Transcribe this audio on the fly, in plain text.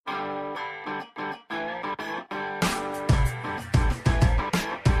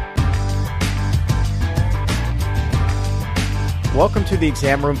Welcome to the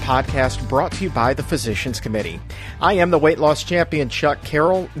Exam Room Podcast, brought to you by the Physicians Committee. I am the weight loss champion, Chuck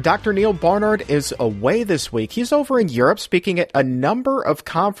Carroll. Dr. Neal Barnard is away this week. He's over in Europe speaking at a number of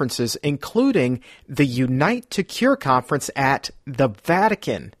conferences, including the Unite to Cure conference at the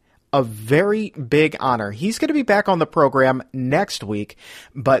Vatican. A very big honor. He's going to be back on the program next week,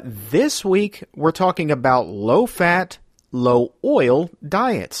 but this week we're talking about low-fat, low-oil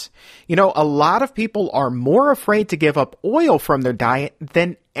diets. You know, a lot of people are more afraid to give up oil from their diet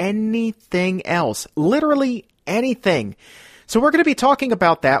than anything else. Literally anything. So we're going to be talking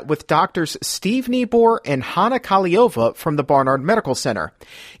about that with doctors Steve Nieboer and Hanna Kaliova from the Barnard Medical Center.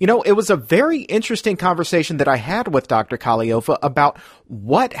 You know, it was a very interesting conversation that I had with Dr. Kaliova about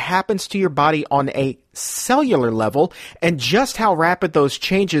what happens to your body on a cellular level and just how rapid those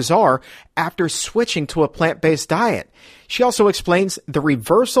changes are after switching to a plant-based diet. She also explains the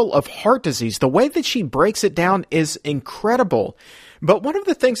reversal of heart disease. The way that she breaks it down is incredible. But one of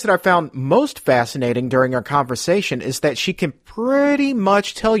the things that I found most fascinating during our conversation is that she can pretty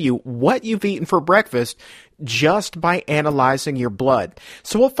much tell you what you've eaten for breakfast just by analyzing your blood.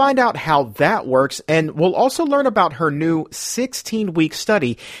 So we'll find out how that works, and we'll also learn about her new 16-week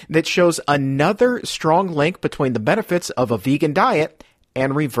study that shows another strong link between the benefits of a vegan diet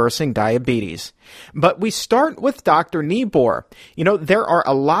and reversing diabetes. But we start with Dr. Nieboer. You know, there are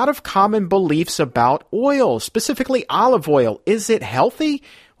a lot of common beliefs about oil, specifically olive oil. Is it healthy?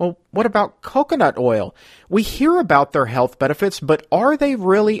 Well, what about coconut oil? We hear about their health benefits, but are they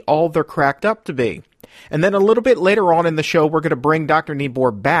really all they're cracked up to be? And then a little bit later on in the show, we're going to bring Dr.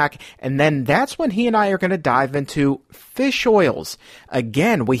 Nieboer back, and then that's when he and I are going to dive into fish oils.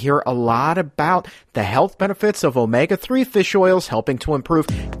 Again, we hear a lot about the health benefits of omega-3 fish oils helping to improve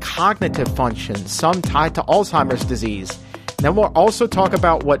cognitive function, some tied to Alzheimer's disease. Then we'll also talk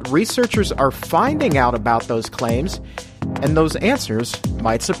about what researchers are finding out about those claims, and those answers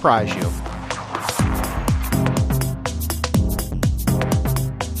might surprise you.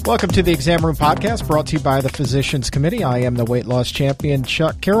 Welcome to the Exam Room Podcast, brought to you by the Physicians Committee. I am the weight loss champion,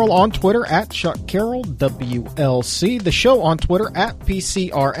 Chuck Carroll, on Twitter at Chuck Carroll, WLC. The show on Twitter at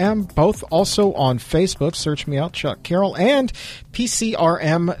PCRM, both also on Facebook. Search me out, Chuck Carroll, and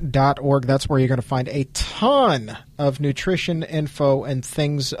PCRM.org. That's where you're going to find a ton of nutrition info and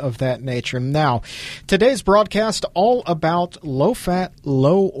things of that nature. Now, today's broadcast all about low-fat,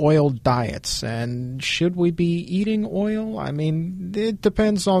 low-oil diets. And should we be eating oil? I mean, it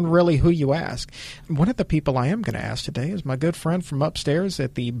depends on really who you ask. One of the people I am going to ask today is my good friend from upstairs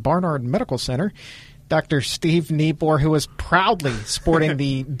at the Barnard Medical Center, Dr. Steve Nieboer, who is proudly sporting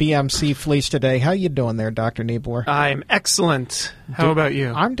the BMC fleece today. How you doing there, Dr. Nieboer? I'm excellent. How about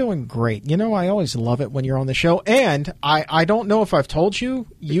you? I'm doing great. You know, I always love it when you're on the show. And I don't know if I've told you,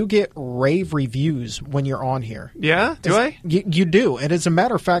 you get rave reviews when you're on here. Yeah? Do I? You do. And as a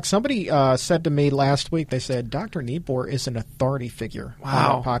matter of fact, somebody said to me last week, they said, Dr. Nieboer is an authority figure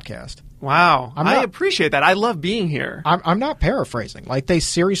on the podcast. Wow. I appreciate that. I love being here. I'm not paraphrasing. Like, they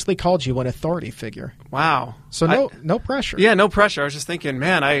seriously called you an authority figure. Wow. So no pressure. Yeah, no pressure. I was just thinking,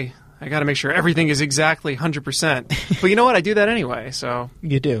 man, I got to make sure everything is exactly 100%. But you know what? I do that anyway. So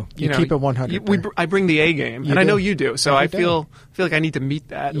you do. You keep it 100. I bring the A game, and I know you do. So I feel like I need to meet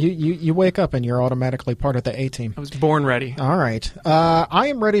that. You wake up and you're automatically part of the A team. I was born ready. All right. I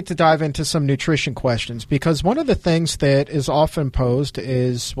am ready to dive into some nutrition questions, because one of the things that is often posed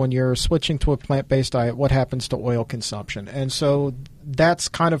is when you're switching to a plant-based diet, what happens to oil consumption? And so that's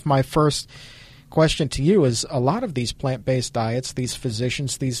kind of my first question to you. Is a lot of these plant-based diets, these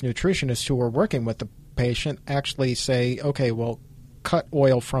physicians, these nutritionists who are working with the patient actually say, okay, well, cut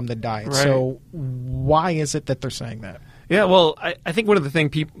oil from the diet. Right. So why is it that they're saying that? Yeah, well, I think one of the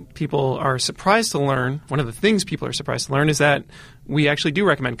things people are surprised to learn, is that we actually do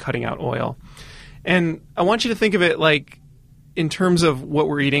recommend cutting out oil. And I want you to think of it like, in terms of what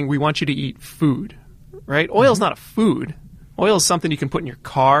we're eating, we want you to eat food, right? Oil is not a food. Oil is something you can put in your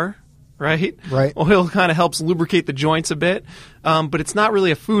car, right? Right. Oil kind of helps lubricate the joints a bit, but it's not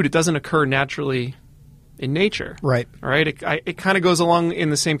really a food. It doesn't occur naturally in nature. Right. Right? It kind of goes along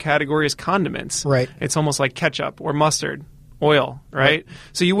in the same category as condiments. Right. It's almost like ketchup or mustard, oil, right?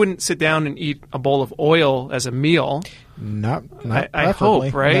 So you wouldn't sit down and eat a bowl of oil as a meal. Not I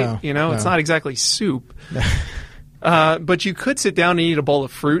hope, right? No, it's not exactly soup. But you could sit down and eat a bowl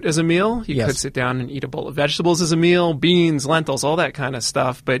of fruit as a meal. You could sit down and eat a bowl of vegetables as a meal, beans, lentils, all that kind of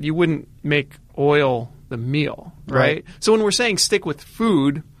stuff. But you wouldn't make oil the meal, right? So when we're saying stick with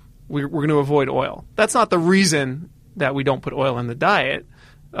food, we're going to avoid oil. That's not the reason that we don't put oil in the diet,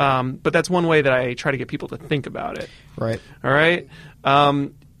 but that's one way that I try to get people to think about it. Right. All right?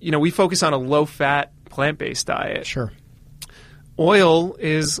 We focus on a low-fat, plant-based diet. Sure. Oil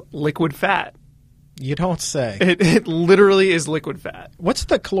is liquid fat. You don't say. It literally is liquid fat. What's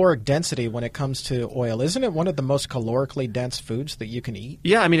the caloric density when it comes to oil? Isn't it one of the most calorically dense foods that you can eat?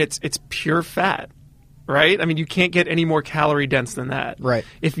 Yeah, I mean, it's pure fat, right? I mean, you can't get any more calorie dense than that. Right.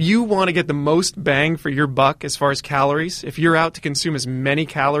 If you want to get the most bang for your buck as far as calories, if you're out to consume as many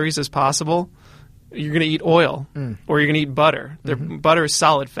calories as possible, you're going to eat oil or you're going to eat butter. Butter is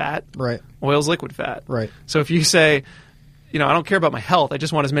solid fat. Right. Oil is liquid fat. Right. So if you say, I don't care about my health, I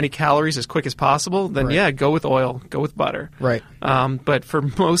just want as many calories as quick as possible, then go with oil, go with butter. Right. But for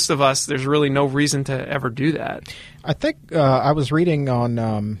most of us, there's really no reason to ever do that. I think I was reading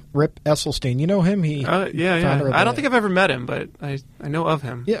on Rip Esselstyn. You know him? Yeah. I don't think I've ever met him, but I know of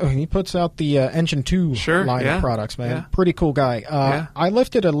him. Yeah, he puts out the Engine 2 line of products, man. Yeah. Pretty cool guy. I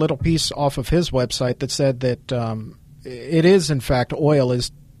lifted a little piece off of his website that said that it is, in fact, oil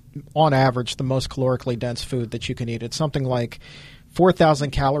is on average the most calorically dense food that you can eat. It's something like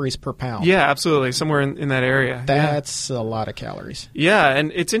 4,000 calories per pound. Yeah, absolutely. Somewhere in that area. That's a lot of calories. Yeah,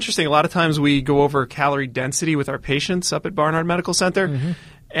 and it's interesting. A lot of times we go over calorie density with our patients up at Barnard Medical Center.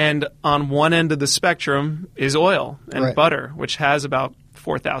 And on one end of the spectrum is oil and butter, which has about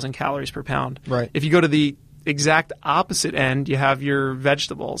 4,000 calories per pound. Right. If you go to the exact opposite end, you have your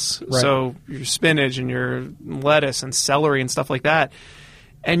vegetables. Right. So your spinach and your lettuce and celery and stuff like that.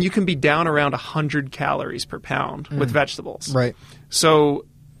 And you can be down around 100 calories per pound with vegetables. Right. So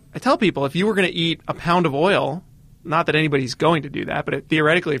I tell people, if you were going to eat a pound of oil, not that anybody's going to do that, but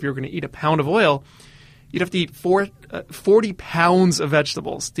theoretically, if you were going to eat a pound of oil, you'd have to eat 40 pounds of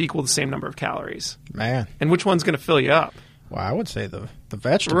vegetables to equal the same number of calories. Man. And which one's going to fill you up? Well, I would say the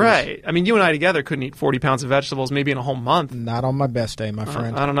vegetables. Right. I mean, you and I together couldn't eat 40 pounds of vegetables maybe in a whole month. Not on my best day, my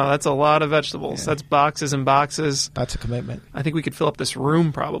friend. I don't know. That's a lot of vegetables. Yeah. That's boxes and boxes. That's a commitment. I think we could fill up this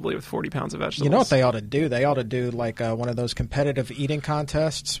room probably with 40 pounds of vegetables. You know what they ought to do? They ought to do like one of those competitive eating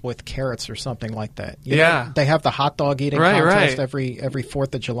contests with carrots or something like that. You know, they have the hot dog eating contest every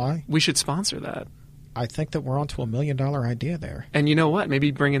 4th of July. We should sponsor that. I think that we're onto $1 million idea there. And you know what?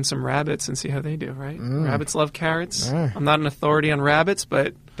 Maybe bring in some rabbits and see how they do, right? Rabbits love carrots. I'm not an authority on rabbits,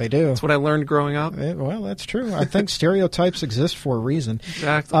 but they do. That's what I learned growing up. Well, that's true. I think stereotypes exist for a reason.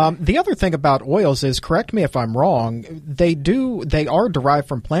 Exactly. The other thing about oils is, correct me if I'm wrong, they are derived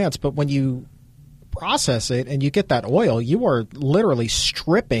from plants, but when you process it and you get that oil, you are literally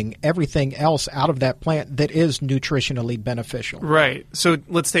stripping everything else out of that plant that is nutritionally beneficial. Right. So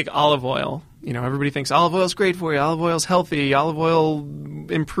let's take olive oil. You know, everybody thinks olive oil is great for you. Olive oil is healthy. Olive oil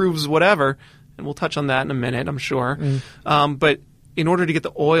improves whatever. And we'll touch on that in a minute, I'm sure. But in order to get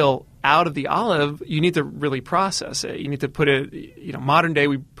the oil out of the olive, you need to really process it. You need to put it, modern day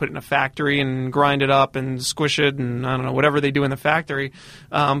we put it in a factory and grind it up and squish it and I don't know, whatever they do in the factory.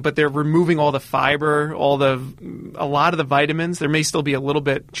 But they're removing all the fiber, a lot of the vitamins. There may still be a little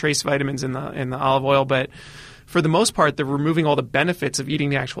bit trace vitamins in the olive oil, but for the most part, they're removing all the benefits of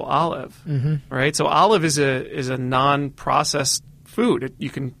eating the actual olive, right? So olive is a non-processed food. You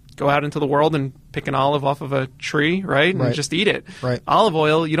can go out into the world and pick an olive off of a tree, right, and just eat it. Right. Olive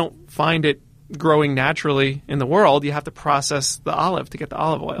oil, you don't find it growing naturally in the world. You have to process the olive to get the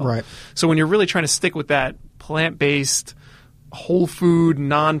olive oil. Right. So when you're really trying to stick with that plant-based, whole food,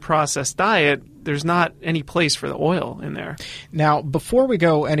 non-processed diet, there's not any place for the oil in there. Now, before we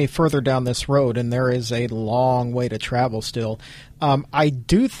go any further down this road, and there is a long way to travel still, I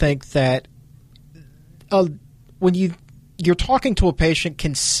do think that when you're talking to a patient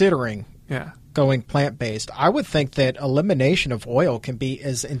considering going plant-based, I would think that elimination of oil can be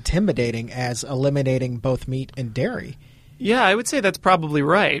as intimidating as eliminating both meat and dairy. Yeah, I would say that's probably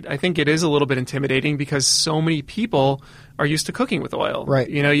right. I think it is a little bit intimidating because so many people are used to cooking with oil. Right.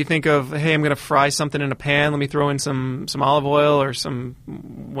 You think of, hey, I'm going to fry something in a pan. Let me throw in some olive oil or some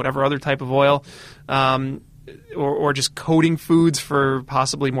whatever other type of oil. Or just coating foods for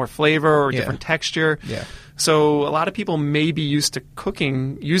possibly more flavor or different texture. Yeah. So a lot of people may be used to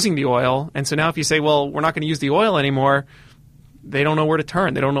cooking using the oil. And so now if you say, well, we're not going to use the oil anymore, they don't know where to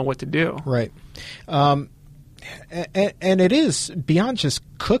turn. They don't know what to do. Right. And it is beyond just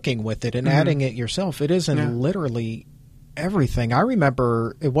cooking with it and adding it yourself. It is in literally everything. I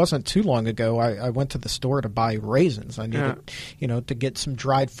remember it wasn't too long ago. I went to the store to buy raisins. I needed, to get some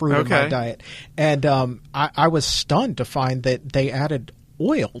dried fruit in my diet. And I was stunned to find that they added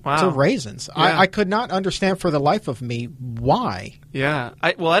oil to raisins. Yeah. I could not understand for the life of me why. Yeah.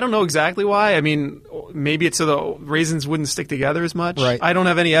 I don't know exactly why. I mean, maybe it's so the raisins wouldn't stick together as much. Right. I don't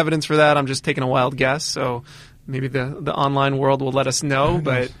have any evidence for that. I'm just taking a wild guess. So Maybe the online world will let us know,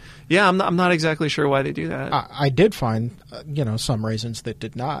 but yeah, I'm not exactly sure why they do that. I did find some raisins that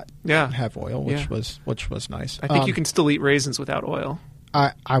did not have oil, which was nice. I think you can still eat raisins without oil.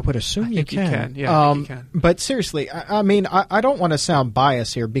 I would assume you can. Yeah, I think you can. But seriously, I mean, I don't want to sound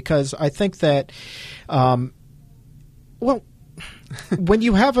biased here because I think that, when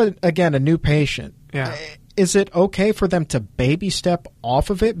you have a new patient, is it okay for them to baby step off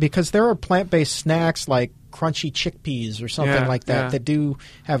of it? Because there are plant-based snacks like crunchy chickpeas or something like that that do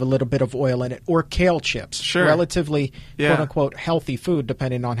have a little bit of oil in it, or kale chips, relatively quote-unquote healthy food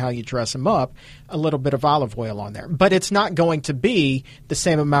depending on how you dress them up, a little bit of olive oil on there. But it's not going to be the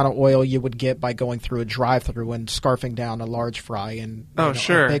same amount of oil you would get by going through a drive-through and scarfing down a large fry and a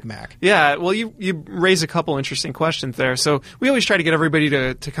Big Mac. Yeah, well, you raise a couple interesting questions there. So we always try to get everybody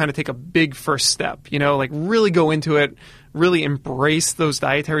to kind of take a big first step, like really go into it, really embrace those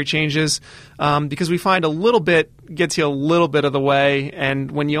dietary changes, because we find a little bit gets you a little bit of the way,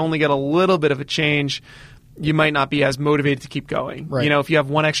 and when you only get a little bit of a change, you might not be as motivated to keep going. Right. If you have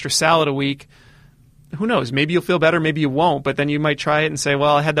one extra salad a week, who knows? Maybe you'll feel better, maybe you won't, but then you might try it and say,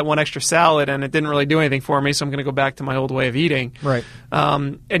 well, I had that one extra salad and it didn't really do anything for me, so I'm going to go back to my old way of eating. Right.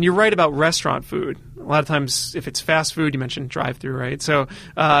 And you're right about restaurant food. A lot of times, if it's fast food, you mentioned drive-through, right? So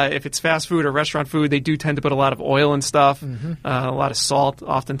if it's fast food or restaurant food, they do tend to put a lot of oil and stuff, a lot of salt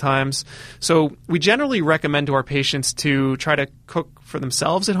oftentimes. So we generally recommend to our patients to try to cook for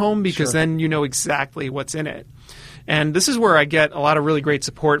themselves at home because then you know exactly what's in it. And this is where I get a lot of really great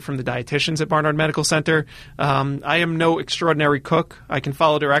support from the dietitians at Barnard Medical Center. I am no extraordinary cook. I can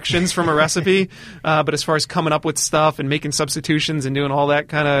follow directions from a recipe, but as far as coming up with stuff and making substitutions and doing all that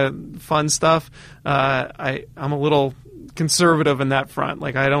kind of fun stuff, I'm a little conservative in that front.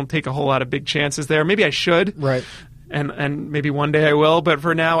 Like, I don't take a whole lot of big chances there. Maybe I should. Right. And maybe one day I will, but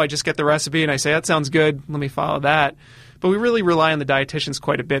for now I just get the recipe and I say, that sounds good, let me follow that. But we really rely on the dietitians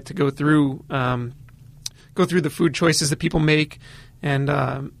quite a bit to go through the food choices that people make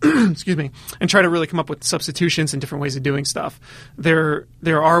and excuse me, and try to really come up with substitutions and different ways of doing stuff. There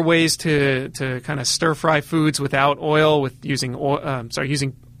are ways to kind of stir fry foods without oil, with using water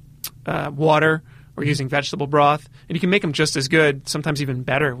or using vegetable broth, and you can make them just as good, sometimes even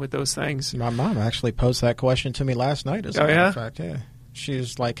better with those things. My mom actually posed that question to me last night, as a matter of fact. Yeah.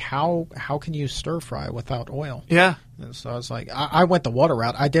 She's like, how can you stir fry without oil? Yeah. And so I was like, I went the water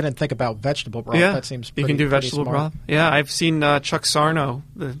route. I didn't think about vegetable broth. Yeah. That seems pretty, you can do vegetable broth. Yeah, I've seen Chuck Sarno,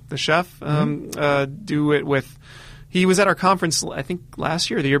 the chef, do it with. He was at our conference, I think last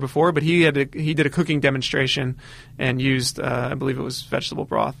year or the year before, but he did a cooking demonstration and used, I believe it was vegetable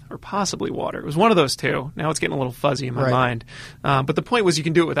broth or possibly water. It was one of those two. Now it's getting a little fuzzy in my mind. But the point was you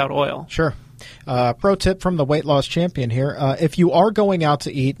can do it without oil. Sure. Pro tip from the weight loss champion here. If you are going out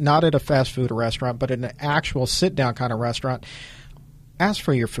to eat, not at a fast food restaurant, but in an actual sit-down kind of restaurant, ask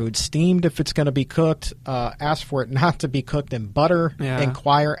for your food steamed if it's going to be cooked. Ask for it not to be cooked in butter. Yeah.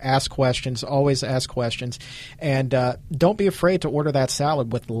 Inquire, ask questions. Always ask questions. And don't be afraid to order that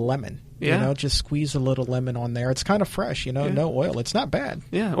salad with lemon. Yeah. Just squeeze a little lemon on there. It's kind of fresh, no oil. It's not bad.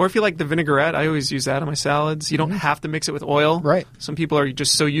 Yeah, or if you like the vinaigrette, I always use that on my salads. You don't have to mix it with oil. Right. Some people are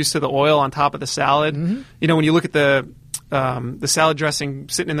just so used to the oil on top of the salad. When you look at the salad dressing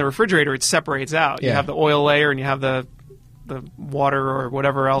sitting in the refrigerator, it separates out. Yeah. You have the oil layer and you have the water or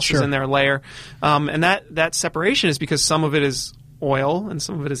whatever else is in their layer. And that separation is because some of it is oil and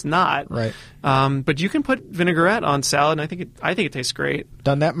some of it is not. Right. But you can put vinaigrette on salad, and I think it tastes great.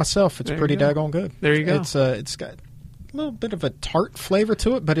 Done that myself. It's pretty daggone good. There you go. It's got a little bit of a tart flavor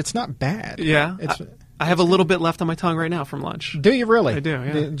to it, but it's not bad. Yeah. I have a little bit left on my tongue right now from lunch. Do you really? I do,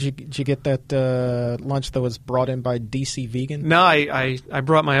 yeah. Did you get that lunch that was brought in by DC Vegan? No, I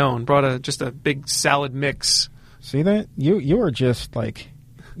brought my own. Brought just a big salad mix. See that? You are just like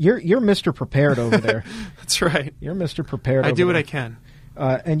you're Mr. Prepared over there. That's right. You're Mr. Prepared. I do what there. I can,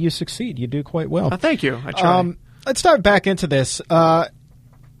 and you succeed. You do quite well. Thank you. I try. Let's dive back into this.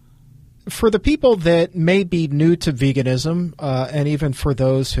 For the people that may be new to veganism, and even for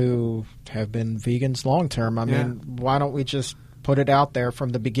those who have been vegans long term, I mean, why don't we just put it out there from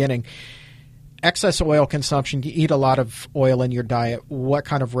the beginning? Excess oil consumption. You eat a lot of oil in your diet. What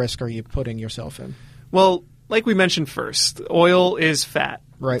kind of risk are you putting yourself in? Well, like we mentioned first, oil is fat.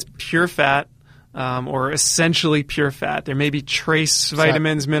 Right. It's pure fat, or essentially pure fat. There may be trace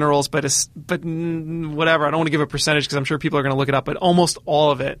vitamins, minerals, but whatever. I don't want to give a percentage because I'm sure people are going to look it up, but almost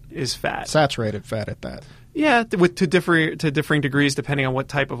all of it is fat. Saturated fat at that. Yeah, to differing degrees depending on what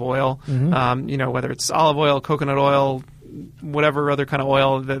type of oil. Whether it's olive oil, coconut oil, whatever other kind of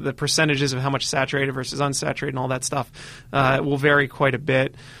oil, the percentages of how much saturated versus unsaturated and all that stuff will vary quite a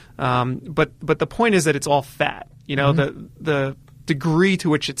bit. But the point is that it's all fat. The degree to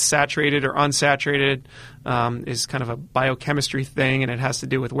which it's saturated or unsaturated is kind of a biochemistry thing, and it has to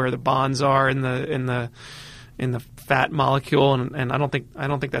do with where the bonds are in the fat molecule. And I don't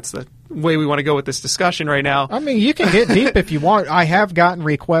think that's the way we want to go with this discussion right now. I mean, you can get deep if you want. I have gotten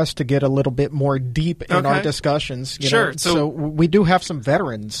requests to get a little bit more deep in our discussions. Sure. So we do have some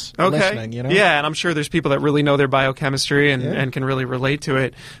veterans listening. Yeah, and I'm sure there's people that really know their biochemistry and can really relate to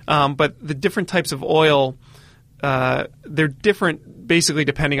it. But the different types of oil, they're different basically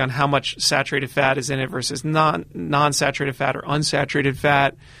depending on how much saturated fat is in it versus non-saturated fat or unsaturated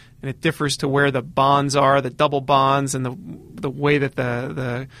fat. And it differs to where the bonds are, the double bonds, and the way that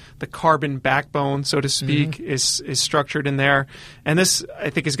the carbon backbone, so to speak, is structured in there. And this,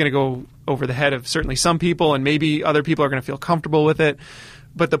 I think, is going to go over the head of certainly some people, and maybe other people are going to feel comfortable with it.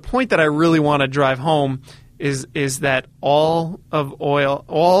 But the point that I really want to drive home is that all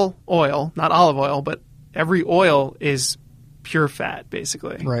oil, not olive oil, but every oil is pure fat,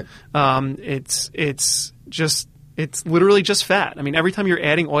 basically. Right. It's literally just fat. I mean, every time you're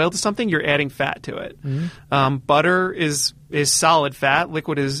adding oil to something, you're adding fat to it. Butter is solid fat.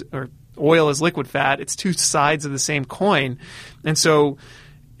 Oil is liquid fat. It's two sides of the same coin. And so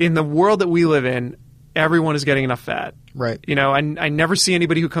in the world that we live in, everyone is getting enough fat. Right. I never see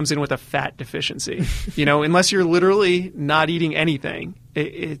anybody who comes in with a fat deficiency. Unless you're literally not eating anything.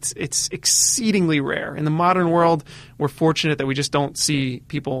 It's exceedingly rare. In the modern world, we're fortunate that we just don't see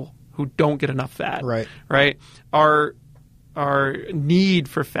people who don't get enough fat. Right. Our need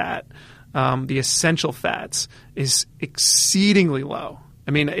for fat, the essential fats, is exceedingly low.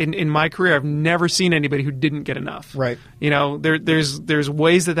 I mean, in my career, I've never seen anybody who didn't get enough. Right. There's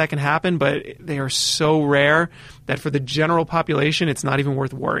ways that can happen, but they are so rare that for the general population, it's not even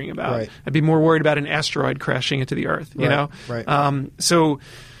worth worrying about. Right. I'd be more worried about an asteroid crashing into the Earth. Right. So,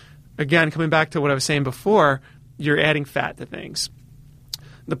 again, coming back to what I was saying before, you're adding fat to things.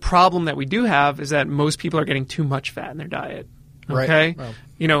 The problem that we do have is that most people are getting too much fat in their diet. Okay? Right.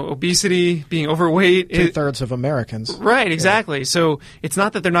 Well, obesity, being overweight. 2/3 of Americans. Right, exactly. Yeah. So it's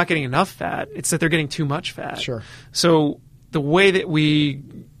not that they're not getting enough fat. It's that they're getting too much fat. Sure. So the way that we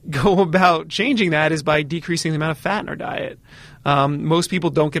go about changing that is by decreasing the amount of fat in our diet. Most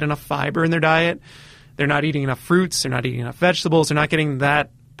people don't get enough fiber in their diet. They're not eating enough fruits. They're not eating enough vegetables. They're not getting that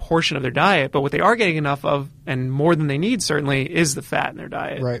portion of their diet, but what they are getting enough of, and more than they need certainly, is the fat in their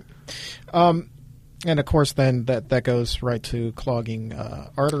diet. Right. And of course then that goes right to clogging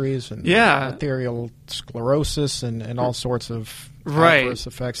arteries and arterial sclerosis and all sorts of adverse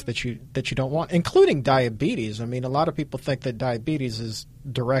effects that you don't want, including diabetes. I mean, a lot of people think that diabetes is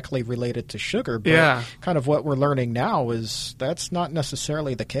directly related to sugar, but kind of what we're learning now is that's not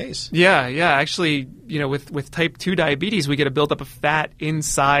necessarily the case. Yeah. Actually, with type 2 diabetes, we get a buildup of fat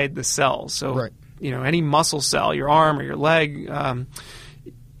inside the cells. So, any muscle cell, your arm or your leg,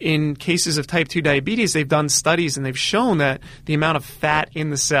 in cases of type 2 diabetes, they've done studies and they've shown that the amount of fat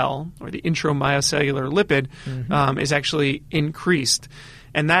in the cell, or the intramyocellular lipid, is actually increased.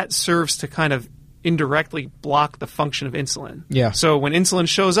 And that serves to kind of indirectly block the function of insulin. Yeah. So when insulin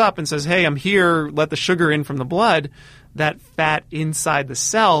shows up and says, hey, I'm here, let the sugar in from the blood, that fat inside the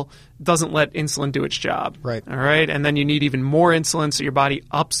cell doesn't let insulin do its job. Right. All right. And then you need even more insulin, so your body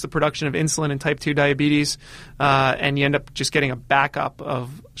ups the production of insulin in type 2 diabetes, and you end up just getting a backup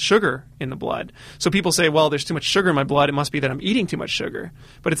of sugar in the blood. So people say, well, there's too much sugar in my blood. It must be that I'm eating too much sugar.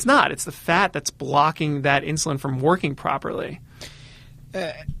 But it's not. It's the fat that's blocking that insulin from working properly.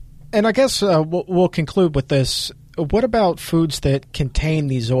 And I guess we'll conclude with this. What about foods that contain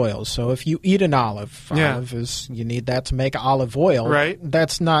these oils? So if you eat an olive is you need that to make olive oil. Right.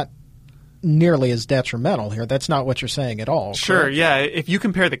 That's not nearly as detrimental here. That's not what you're saying at all. Sure, correct? Yeah. If you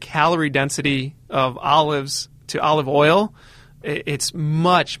compare the calorie density of olives to olive oil, it's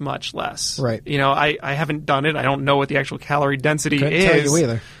much, much less. Right. I haven't done it. I don't know what the actual calorie density Couldn't is. tell you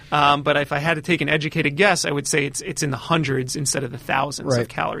either. But if I had to take an educated guess, I would say it's in the hundreds instead of the thousands of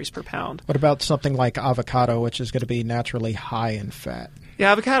calories per pound. What about something like avocado, which is going to be naturally high in fat?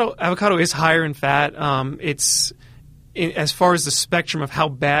 Yeah, avocado is higher in fat. As far as the spectrum of how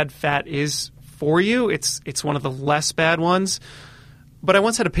bad fat is for you, it's one of the less bad ones. But I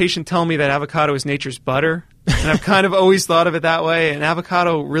once had a patient tell me that avocado is nature's butter, and I've kind of always thought of it that way. And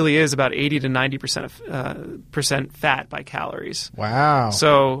avocado really is about 80 to 90% percent fat by calories. Wow!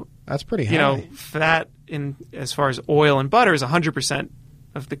 So that's pretty high. Fat as far as oil and butter is 100%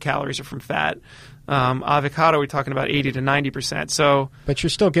 of the calories are from fat. Avocado, we're talking about 80 to 90%. So, but you're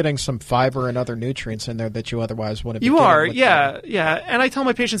still getting some fiber and other nutrients in there that you otherwise wouldn't. You are, yeah. And I tell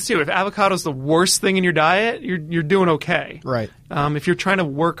my patients too, if avocado's the worst thing in your diet, you're doing okay. Right. If you're trying to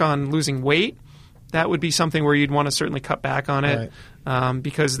work on losing weight, that would be something where you'd want to certainly cut back on it,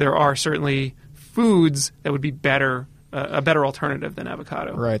 because there are certainly foods that would be a better alternative than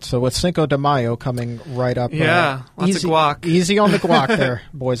avocado. Right. So with Cinco de Mayo coming right up. Yeah, lots of guac. Easy on the guac there,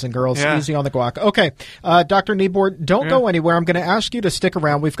 boys and girls. Yeah. Easy on the guac. Okay. Dr. Niebuhr, don't go anywhere. I'm going to ask you to stick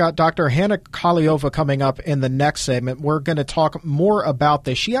around. We've got Dr. Hanna Kaliova coming up in the next segment. We're going to talk more about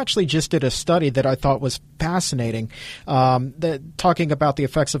this. She actually just did a study that I thought was fascinating, talking about the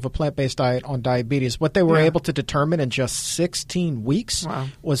effects of a plant-based diet on diabetes. What they were able to determine in just 16 weeks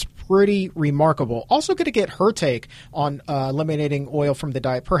was pretty remarkable. Also going to get her take on eliminating oil from the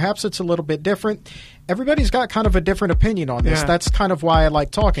diet. Perhaps it's a little bit different. Everybody's got kind of a different opinion on this. That's kind of why I like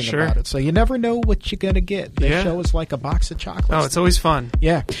talking about it. So you never know what you're going to get. This show is like a box of chocolates. Oh, it's always fun.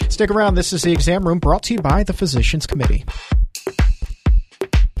 Yeah. Stick around. This is The Exam Room, brought to you by the Physicians Committee.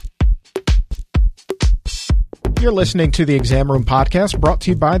 You're listening to the Exam Room Podcast, brought to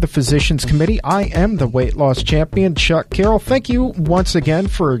you by the Physicians Committee. I am the weight loss champion, Chuck Carroll. Thank you once again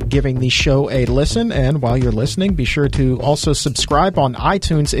for giving the show a listen. And while you're listening, be sure to also subscribe on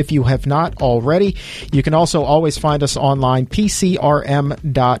iTunes if you have not already. You can also always find us online,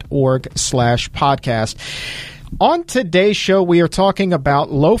 pcrm.org/podcast. On today's show, we are talking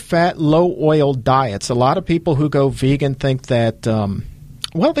about low-fat, low-oil diets. A lot of people who go vegan think that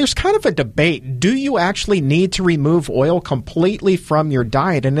well, there's kind of a debate. Do you actually need to remove oil completely from your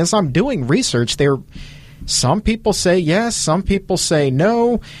diet? And as I'm doing research, some people say yes, some people say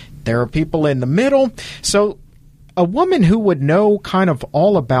no. There are people in the middle. So a woman who would know kind of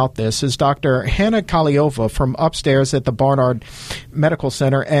all about this is Dr. Hanna Kaliova from upstairs at the Barnard Medical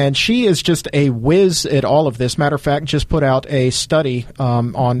Center, and she is just a whiz at all of this. Matter of fact, just put out a study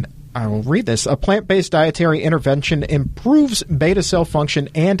on I will read this. A plant-based dietary intervention improves beta cell function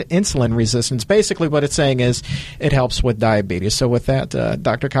and insulin resistance. Basically what it's saying is it helps with diabetes. So with that,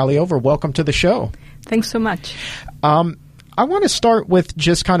 Dr. Kaliova, welcome to the show. Thanks so much. I want to start with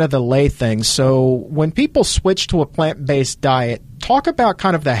just kind of the lay things. So when people switch to a plant-based diet, talk about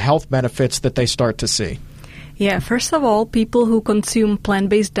kind of the health benefits that they start to see. Yeah, first of all, people who consume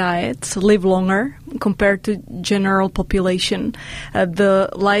plant-based diets live longer compared to general population. The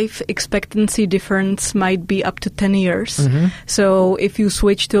life expectancy difference might be up to 10 years. Mm-hmm. So if you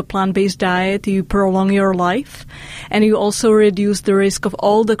switch to a plant-based diet, you prolong your life, and you also reduce the risk of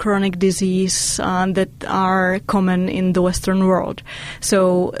all the chronic disease that are common in the Western world.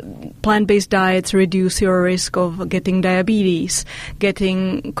 So plant-based diets reduce your risk of getting diabetes,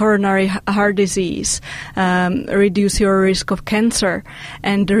 getting coronary heart disease, reduce your risk of cancer,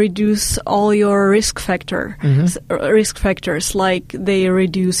 and reduce all your risk factors, like they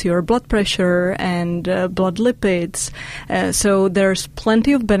reduce your blood pressure and blood lipids. So there's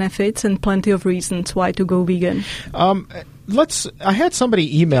plenty of benefits and plenty of reasons why to go vegan. I had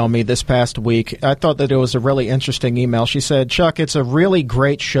somebody email me this past week. I thought that it was a really interesting email. She said, Chuck, it's a really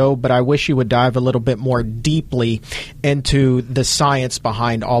great show, but I wish you would dive a little bit more deeply into the science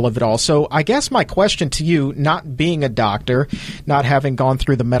behind all of it all. So I guess my question to you, not being a doctor, not having gone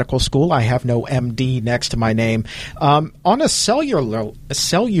through the medical school, I have no MD next to my name, on a cellular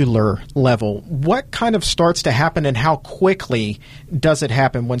level, what kind of starts to happen and how quickly does it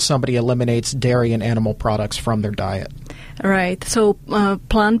happen when somebody eliminates dairy and animal products from their diet? Right. So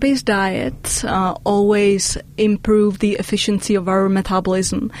plant-based diets always improve the efficiency of our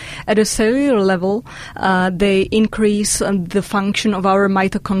metabolism. At a cellular level, they increase the function of our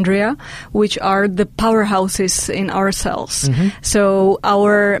mitochondria, which are the powerhouses in our cells. Mm-hmm. So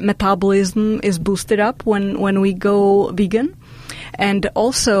our metabolism is boosted up when we go vegan. And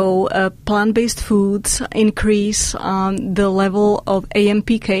also, plant-based foods increase the level of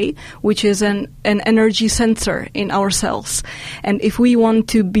AMPK, which is an energy sensor in our cells. And if we want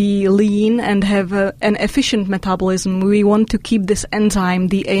to be lean and have an efficient metabolism, we want to keep this enzyme,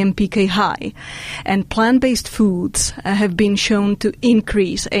 the AMPK, high. And plant-based foods have been shown to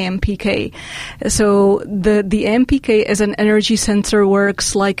increase AMPK. So the AMPK as an energy sensor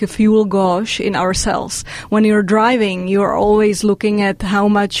works like a fuel gauge in our cells. When you're driving, you're always looking at how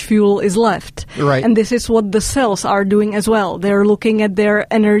much fuel is left. Right. And this is what the cells are doing as well. They're looking at their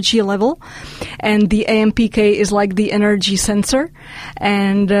energy level, and the AMPK is like the energy sensor.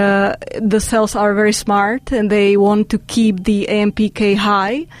 And the cells are very smart, and they want to keep the AMPK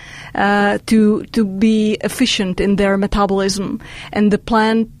high to be efficient in their metabolism. And the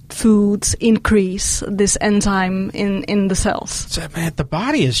plant foods increase this enzyme in the cells. So, man, the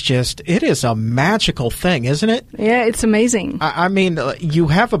body is it is a magical thing, isn't it? Yeah, it's amazing. I mean, you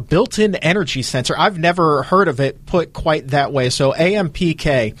have a built-in energy sensor. I've never heard of it put quite that way. So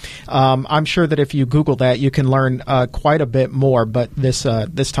AMPK, I'm sure that if you Google that, you can learn quite a bit more, but this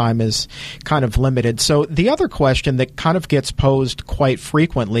time is kind of limited. So the other question that kind of gets posed quite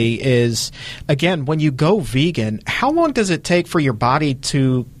frequently is, again, when you go vegan, how long does it take for your body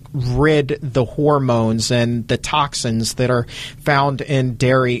to rid the hormones and the toxins that are found in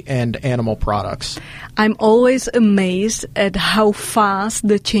dairy and animal products? I'm always amazed at how fast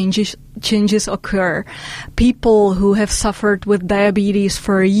the changes occur. People who have suffered with diabetes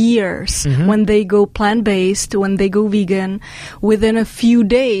for years, when they go plant-based, when they go vegan, within a few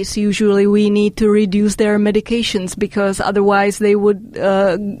days, usually we need to reduce their medications because otherwise they would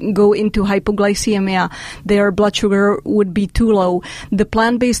go into hypoglycemia. Their blood sugar would be too low. The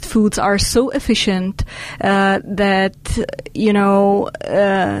plant-based foods are so efficient that,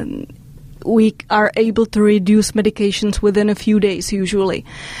 we are able to reduce medications within a few days usually.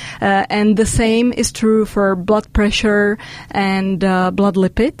 And the same is true for blood pressure and blood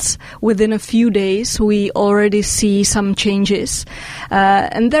lipids. Within a few days, we already see some changes.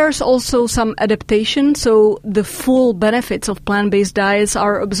 And there's also some adaptation, so the full benefits of plant-based diets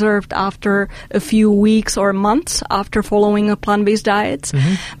are observed after a few weeks or months after following a plant-based diet.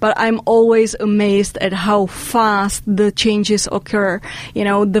 But I'm always amazed at how fast the changes occur.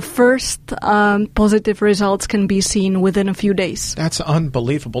 The first positive results can be seen within a few days. That's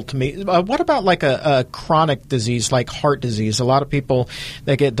unbelievable to me. What about like a chronic disease like heart disease? A lot of people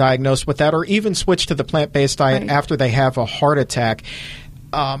that get diagnosed with that or even switch to the plant-based diet after they have a heart attack.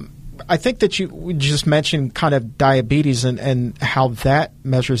 I think that you just mentioned kind of diabetes and how that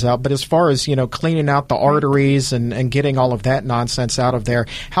measures out. But as far as, cleaning out the arteries and getting all of that nonsense out of there,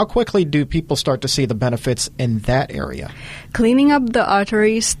 how quickly do people start to see the benefits in that area? Cleaning up the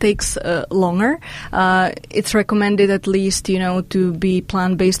arteries takes longer. It's recommended at least, to be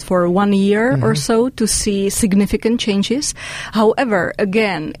plant-based for 1 year or so to see significant changes. However,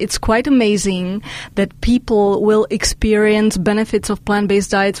 again, it's quite amazing that people will experience benefits of plant-based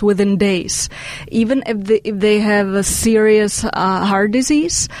diets within days. Even if they have a serious heart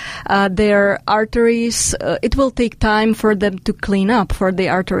disease, their arteries, it will take time for them to clean up for the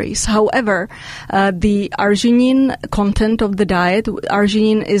arteries. However, the arginine content of the diet,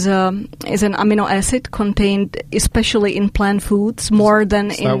 arginine is an amino acid contained especially in plant foods more than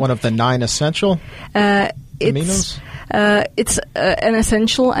in... Is that one of the 9 essential aminos? It's an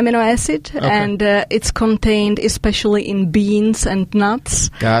essential amino acid, and it's contained especially in beans and nuts.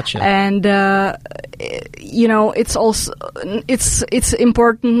 Gotcha. And it's also it's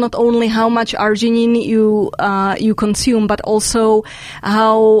important not only how much arginine you consume, but also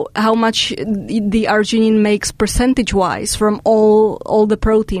how much the arginine makes percentage-wise from all the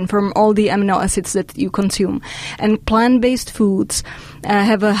protein, from all the amino acids that you consume. And plant-based foods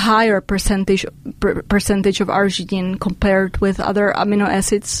have a higher percentage of arginine compared with other amino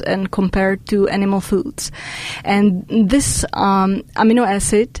acids and compared to animal foods. And this amino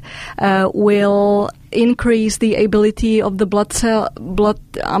acid will increase the ability of the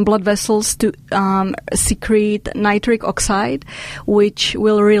blood vessels to secrete nitric oxide, which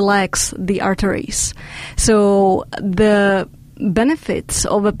will relax the arteries. So the benefits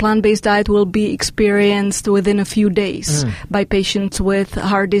of a plant-based diet will be experienced within a few days by patients with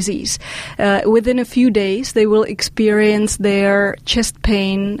heart disease. Within a few days, they will experience their chest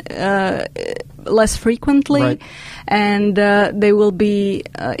pain less frequently, and they will be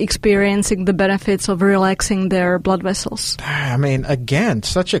experiencing the benefits of relaxing their blood vessels. I mean, again,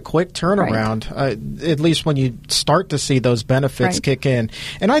 such a quick turnaround, at least when you start to see those benefits kick in.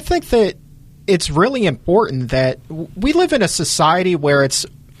 And I think that it's really important that we live in a society where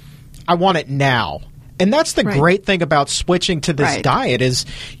I want it now. And that's the great thing about switching to this diet is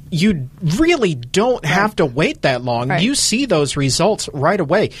you really don't have to wait that long. You see those results right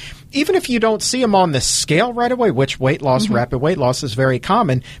away. Even if you don't see them on the scale right away, which weight loss, rapid weight loss is very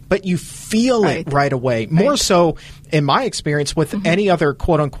common, but you feel it right away. More so, in my experience, with any other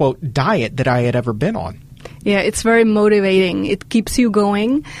quote-unquote diet that I had ever been on. Yeah, it's very motivating. It keeps you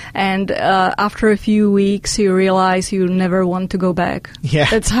going, and after a few weeks, you realize you never want to go back. Yeah.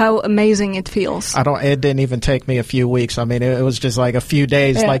 That's how amazing it feels. It didn't even take me a few weeks. I mean, it was just like a few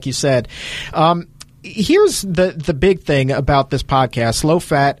days, like you said. Here's the big thing about this podcast, low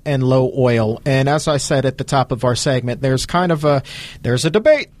fat and low oil. And as I said at the top of our segment, there's a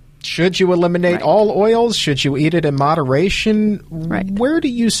debate should you eliminate all oils? Should you eat it in moderation? Right. Where do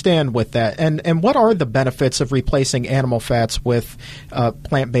you stand with that? And what are the benefits of replacing animal fats with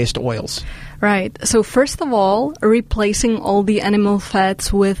plant-based oils? Right. So first of all, replacing all the animal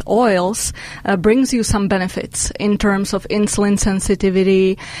fats with oils brings you some benefits in terms of insulin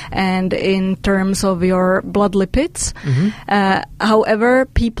sensitivity and in terms of your blood lipids. However,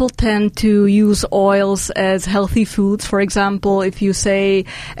 people tend to use oils as healthy foods. For example, if you say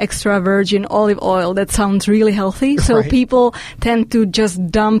extra virgin olive oil, that sounds really healthy. So people tend to just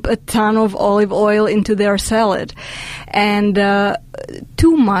dump a ton of olive oil into their salad. And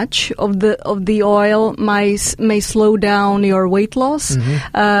too much of the oil may slow down your weight loss,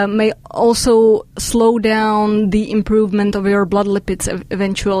 may also slow down the improvement of your blood lipids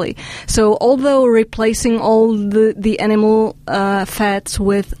eventually. So although replacing all the animal fats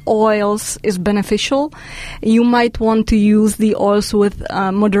with oils is beneficial, you might want to use the oils with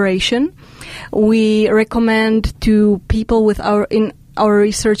moderation. We recommend to people in our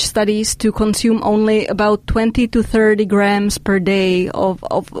research studies to consume only about 20 to 30 grams per day of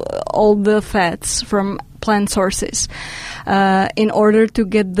all the fats from plant sources in order to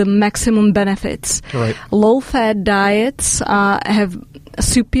get the maximum benefits. Right. Low-fat diets have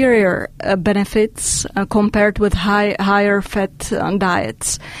superior benefits compared with higher fat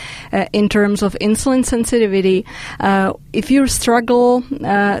diets. In terms of insulin sensitivity, if you struggle,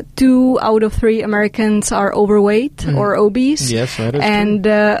 2 out of 3 Americans are overweight or obese. Yes, that is and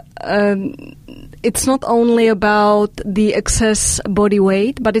it's not only about the excess body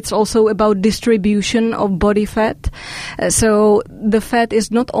weight, but it's also about distribution of body fat. So the fat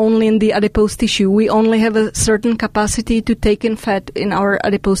is not only in the adipose tissue. We only have a certain capacity to take in fat in our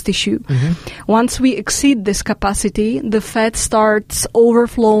adipose tissue. Once we exceed this capacity, the fat starts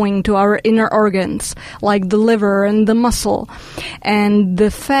overflowing to our inner organs, like the liver and the muscle. And the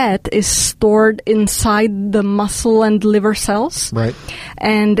fat is stored inside the muscle and liver cells. Right.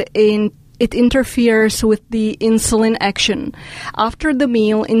 And it interferes with the insulin action. After the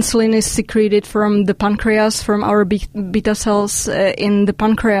meal, insulin is secreted from the pancreas, from our beta cells in the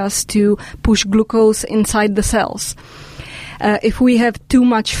pancreas to push glucose inside the cells. If we have too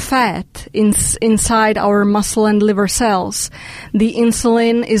much fat inside our muscle and liver cells, the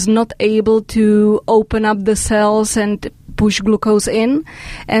insulin is not able to open up the cells and push glucose in,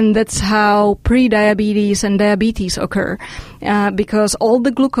 and that's how prediabetes and diabetes occur, because all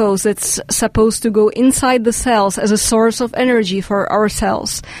the glucose that's supposed to go inside the cells as a source of energy for our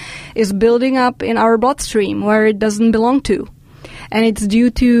cells is building up in our bloodstream where it doesn't belong to. And it's due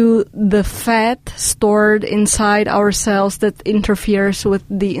to the fat stored inside our cells that interferes with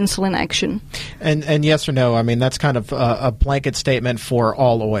the insulin action. And yes or no, I mean, that's kind of a blanket statement for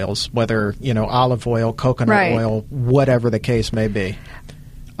all oils, whether, olive oil, coconut oil, whatever the case may be.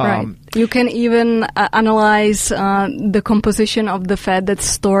 Right. You can even analyze the composition of the fat that's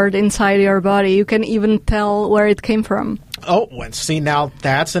stored inside your body. You can even tell where it came from. Oh, and see, now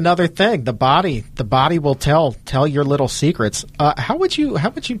that's another thing. The body will tell your little secrets. How would you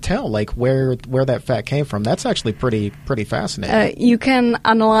tell where that fat came from? That's actually pretty fascinating. You can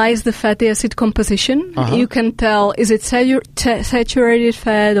analyze the fatty acid composition. You can tell, is it saturated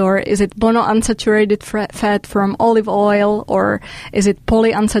fat, or is it monounsaturated fat from olive oil, or is it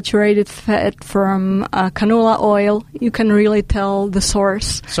polyunsaturated fat from canola oil? You can really tell the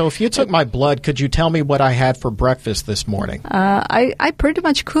source. So if you took my blood, could you tell me what I had for breakfast this morning? I pretty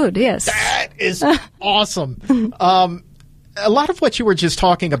much could, yes. That is awesome. A lot of what you were just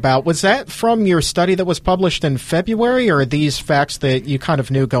talking about, was that from your study that was published in February, or are these facts that you kind of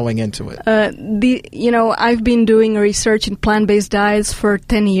knew going into it? I've been doing research in plant-based diets for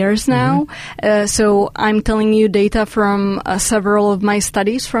 10 years now, so I'm telling you data from several of my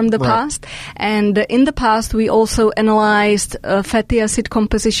studies from the past. And in the past, we also analyzed fatty acid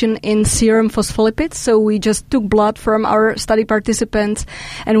composition in serum phospholipids. So we just took blood from our study participants,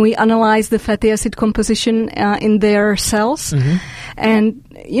 and we analyzed the fatty acid composition in their cells. And,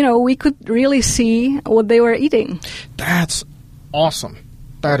 we could really see what they were eating. That's awesome.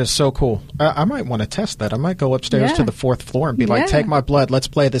 That is so cool. I might want to test that. I might go upstairs to the 4th floor and be like, take my blood. Let's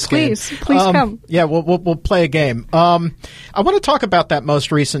play this game. Please come. Yeah, we'll play a game. I want to talk about that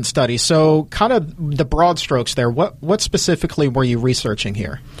most recent study. So kind of the broad strokes there. What specifically were you researching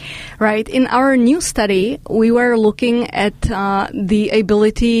here? Right. In our new study, we were looking at the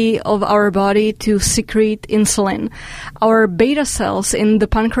ability of our body to secrete insulin. Our beta cells in the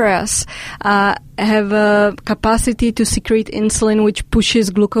pancreas have a capacity to secrete insulin which pushes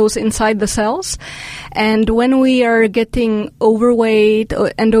glucose inside the cells. And when we are getting overweight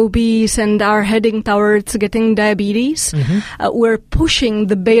and obese and are heading towards getting diabetes, we're pushing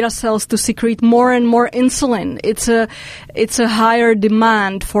the beta cells to secrete more and more insulin. It's a higher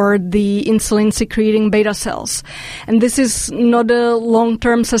demand for the insulin secreting beta cells. And this is not a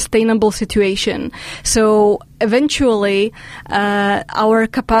long-term sustainable situation. So eventually, our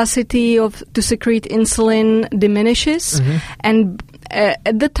capacity to secrete insulin diminishes, and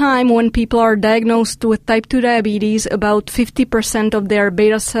at the time when people are diagnosed with type 2 diabetes, about 50% of their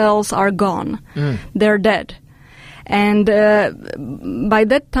beta cells are gone. They're dead. And by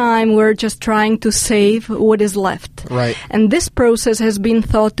that time, we're just trying to save what is left. Right. And this process has been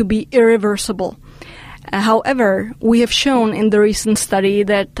thought to be irreversible. However, we have shown in the recent study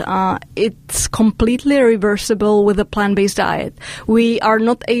that it's completely reversible with a plant-based diet. We are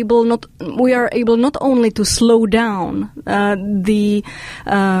able not only to slow down the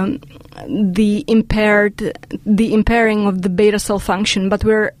impairing of the beta cell function, but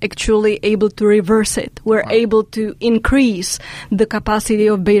we're actually able to reverse it. We're able to increase the capacity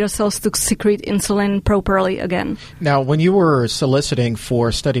of beta cells to secrete insulin properly again. Now, when you were soliciting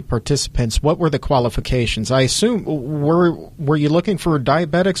for study participants, what were the qualifications? I assume, were you looking for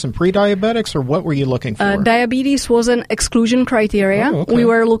diabetics and pre-diabetics, or what were you looking for? Diabetes was an exclusion criteria. Oh, okay. We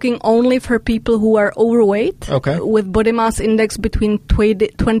were looking only for people who are overweight, with body mass index between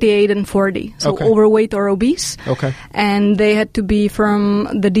 28 and 40, so overweight or obese. Okay. And they had to be from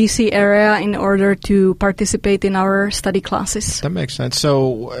the DC area in order to participate in our study classes. That makes sense.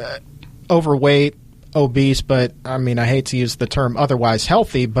 So, overweight, obese, but I mean, I hate to use the term otherwise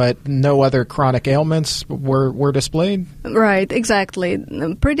healthy, but no other chronic ailments were displayed? Right, exactly.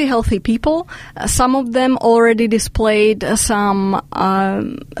 Pretty healthy people. Some of them already displayed some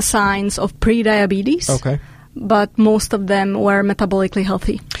signs of pre-diabetes. Okay. But most of them were metabolically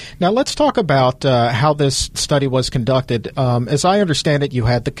healthy. Now, let's talk about how this study was conducted. As I understand it, you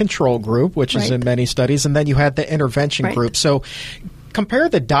had the control group, which is in many studies, and then you had the intervention group. So compare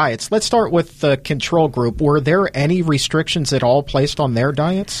the diets. Let's start with the control group. Were there any restrictions at all placed on their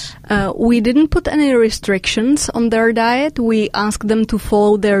diets? We didn't put any restrictions on their diet. We asked them to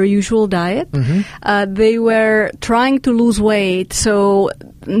follow their usual diet. They were trying to lose weight, so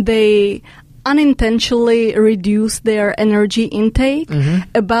they unintentionally reduce their energy intake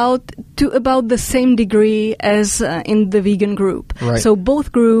about the same degree as in the vegan group. Right. So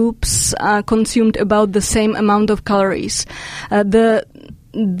both groups consumed about the same amount of calories. The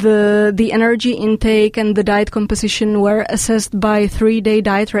energy intake and the diet composition were assessed by 3-day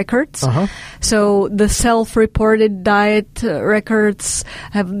diet records. So the self-reported diet records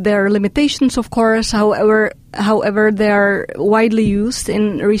have their limitations, of course. However, they are widely used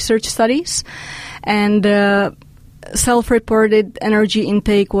in research studies, and self-reported energy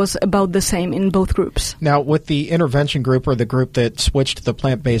intake was about the same in both groups. Now, with the intervention group, or the group that switched to the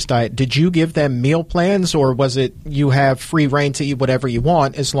plant-based diet, did you give them meal plans, or was it you have free reign to eat whatever you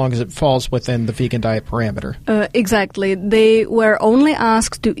want as long as it falls within the vegan diet parameter? Exactly. They were only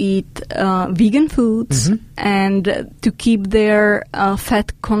asked to eat vegan foods and to keep their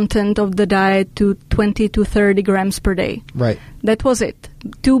fat content of the diet to 20 to 30 grams per day. Right. That was it.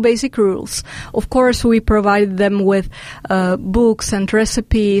 2 basic rules. Of course, we provided them with books and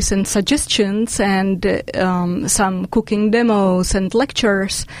recipes and suggestions and some cooking demos and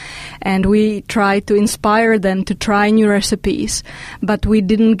lectures. And we tried to inspire them to try new recipes. But we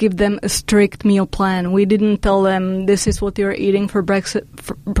didn't give them a strict meal plan. We didn't tell them this is what you're eating for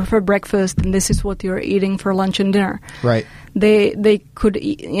breakfast and this is what you're eating for lunch and dinner. Right. They could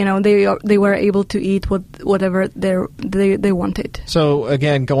eat, they were able to eat whatever they wanted. So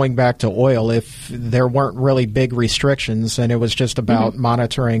again, going back to oil, if there weren't really big restrictions and it was just about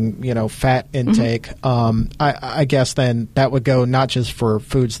monitoring, fat intake, I guess then that would go not just for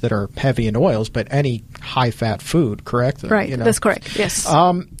foods that are heavy in oils, but any high-fat food, correct? Right, that's correct, yes.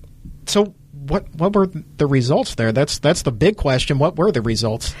 So what were the results there? That's the big question. What were the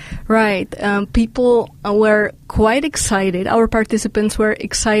results? Right. People were quite excited. Our participants were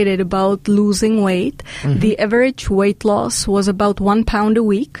excited about losing weight. The average weight loss was about 1 pound a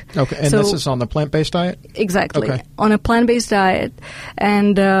week. Okay, and this is on the plant-based diet? Exactly. Okay. On a plant-based diet.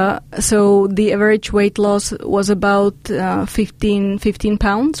 And so the average weight loss was about 15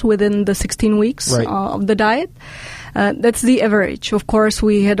 pounds within the 16 weeks of the diet. That's the average. Of course,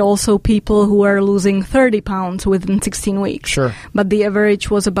 we had also people who are losing 30 pounds within 16 weeks. Sure. But the average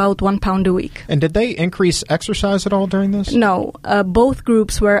was about 1 pound a week. And did they increase exercise at all during this? No. Both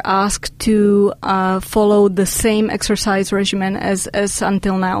groups were asked to follow the same exercise regimen as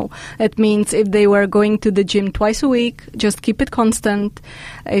until now. It means if they were going to the gym twice a week, just keep it constant.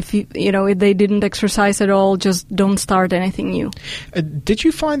 If if they didn't exercise at all, just don't start anything new. Did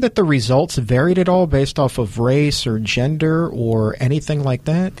you find that the results varied at all based off of race or gender or anything like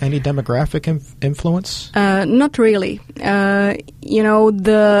that? Any demographic influence? Not really.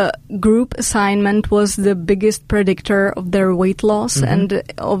 The group assignment was the biggest predictor of their weight loss and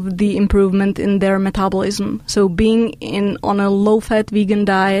of the improvement in their metabolism. So being on a low-fat vegan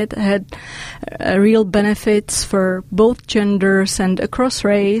diet had real benefits for both genders and across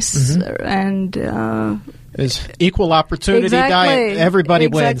race and is equal opportunity diet. Everybody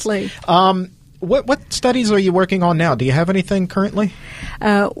wins. What studies are you working on now? Do you have anything currently?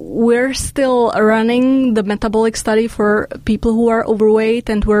 We're still running the metabolic study for people who are overweight,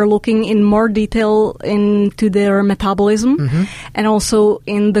 and we're looking in more detail into their metabolism and also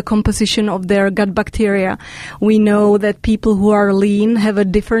in the composition of their gut bacteria. We know that people who are lean have a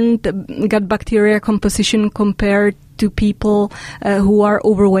different gut bacteria composition compared to people who are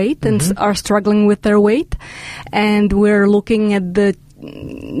overweight and are struggling with their weight. And we're looking at the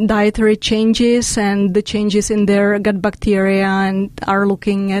dietary changes and the changes in their gut bacteria and are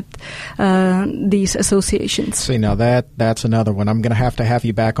looking at these associations. See, now that's another one. I'm going to have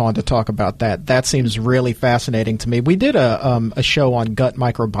you back on to talk about that. That seems really fascinating to me. We did a show on gut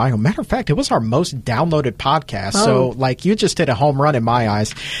microbiome. Matter of fact, it was our most downloaded podcast. So, you just hit a home run in my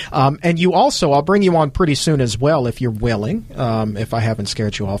eyes. And you also, I'll bring you on pretty soon as well if you're willing, if I haven't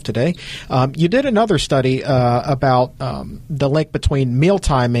scared you off today. You did another study about the link between meal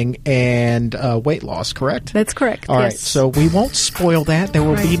timing and weight loss, correct? That's correct. All right, so we won't spoil that. There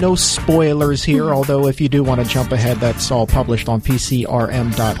will be no spoilers here, although if you do want to jump ahead, that's all published on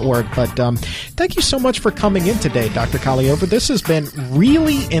pcrm.org. But thank you so much for coming in today, Dr. Kaliova. This has been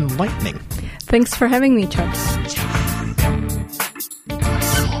really enlightening. Thanks for having me, Chuck.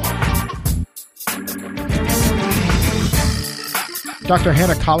 Dr.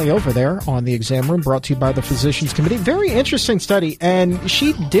 Hannah Kaliova there on the exam room, brought to you by the Physicians Committee. Very interesting study, and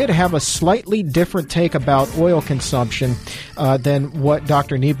she did have a slightly different take about oil consumption than what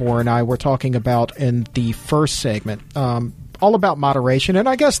Dr. Niebuhr and I were talking about in the first segment. All about moderation, and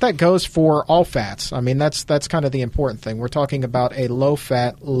I guess that goes for all fats. I mean, that's kind of the important thing. We're talking about a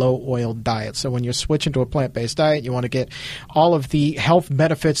low-fat, low-oil diet. So when you're switching to a plant-based diet, you want to get all of the health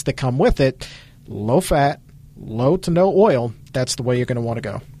benefits that come with it. Low-fat, low to no oil, that's the way you're going to want to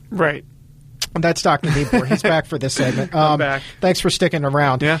go. Right. That's Dr. Niebuhr. He's back for this segment. I'm back. Thanks for sticking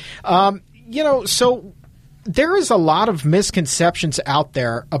around. Yeah. So there is a lot of misconceptions out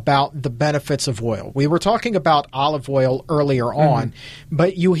there about the benefits of oil. We were talking about olive oil earlier on,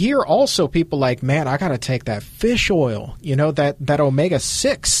 but you hear also people like, man, I got to take that fish oil, that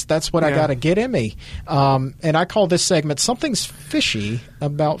omega-6. That's what I got to get in me. And I call this segment Something's Fishy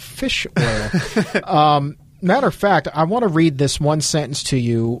About Fish Oil. Matter of fact, I want to read this one sentence to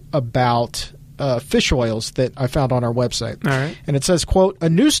you about fish oils that I found on our website. All right. And it says, quote, "A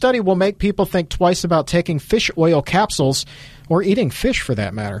new study will make people think twice about taking fish oil capsules or eating fish for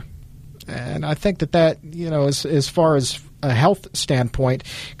that matter." And I think that as far as a health standpoint,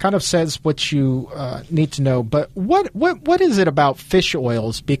 kind of says what you need to know. But what is it about fish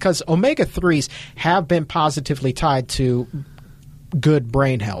oils? Because omega-3s have been positively tied to good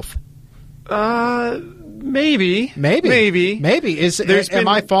brain health. Maybe. Am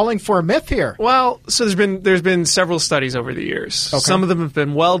I falling for a myth here? Well, so there's been several studies over the years. Okay. Some of them have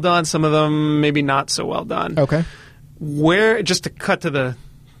been well done. Some of them maybe not so well done. Okay. Just to cut to the,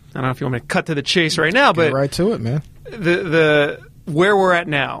 I don't know if you want me to cut to the chase right now, but get right to it, man. The where we're at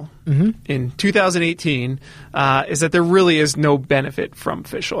now in 2018 is that there really is no benefit from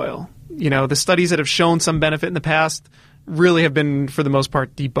fish oil. The studies that have shown some benefit in the past really have been, for the most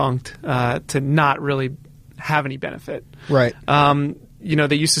part, debunked to not really have any benefit. Right.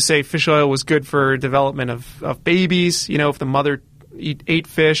 They used to say fish oil was good for development of babies. If the mother ate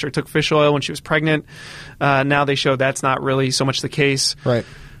fish or took fish oil when she was pregnant. Now they show that's not really so much the case. Right.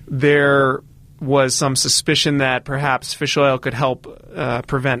 There was some suspicion that perhaps fish oil could help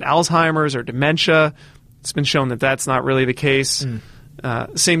prevent Alzheimer's or dementia. It's been shown that that's not really the case.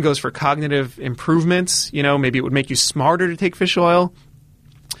 Same goes for cognitive improvements. Maybe it would make you smarter to take fish oil.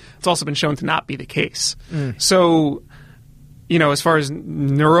 It's also been shown to not be the case. So, as far as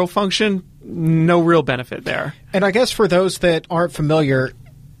neurofunction, no real benefit there. And I guess for those that aren't familiar,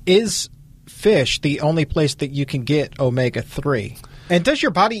 is fish the only place that you can get omega-3? And does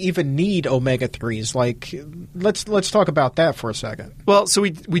your body even need omega-3s? Like, let's talk about that for a second. Well, so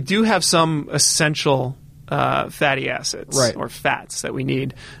we do have some essential fatty acids or fats that we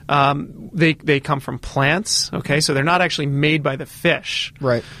need. They come from plants, okay? So they're not actually made by the fish.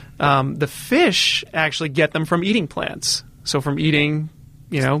 Right. The fish actually get them from eating plants. So from eating,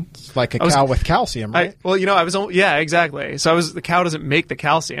 It's like a cow with calcium, right? Yeah, exactly. So the cow doesn't make the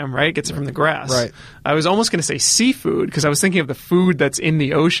calcium, right? It gets it from the grass. Right. I was almost going to say seafood because I was thinking of the food that's in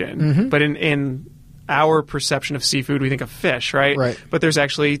the ocean. Mm-hmm. But in our perception of seafood, we think of fish, right? Right. But there's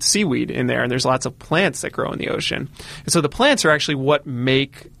actually seaweed in there, and there's lots of plants that grow in the ocean. And so the plants are actually what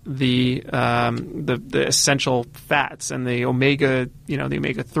make the essential fats and the omega, the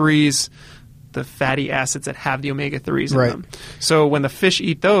omega-3s, the fatty acids that have the omega-3s in them. So when the fish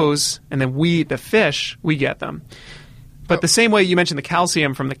eat those, and then we eat the fish, we get them. But the same way you mentioned the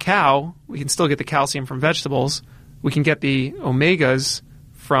calcium from the cow, we can still get the calcium from vegetables. We can get the omegas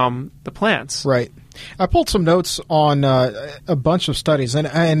from the plants. Right. I pulled some notes on a bunch of studies,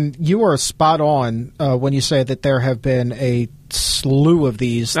 and you are spot on when you say that there have been a slew of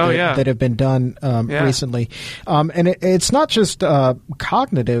these that have been done recently. And it's not just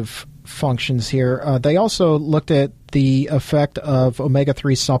cognitive functions here. They also looked at the effect of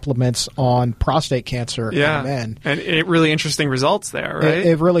omega-3 supplements on prostate cancer in men. And really interesting results there, right?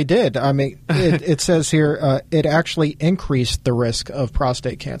 It really did. I mean, it says here it actually increased the risk of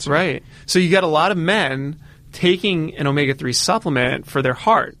prostate cancer. Right. So you got a lot of men taking an omega-3 supplement for their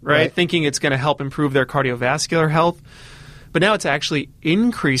heart, right? Thinking it's going to help improve their cardiovascular health. But now it's actually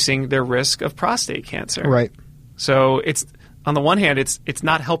increasing their risk of prostate cancer. Right. So it's... On the one hand, it's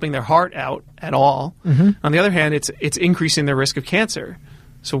not helping their heart out at all. Mm-hmm. On the other hand, it's increasing their risk of cancer.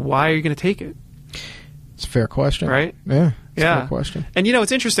 So why are you going to take it? It's a fair question. Right? Yeah. It's a fair question. And,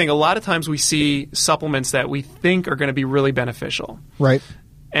 it's interesting. A lot of times we see supplements that we think are going to be really beneficial. Right.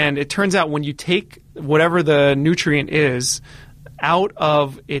 And it turns out when you take whatever the nutrient is out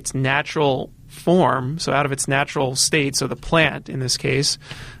of its natural form, so out of its natural state, so the plant in this case,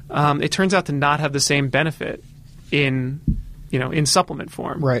 it turns out to not have the same benefit in supplement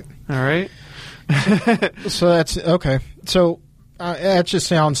form. Right. All right. So that's okay. So that just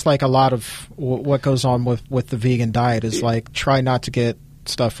sounds like a lot of what goes on with the vegan diet is like try not to get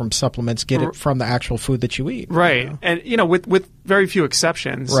stuff from supplements, get it from the actual food that you eat. Right. And with very few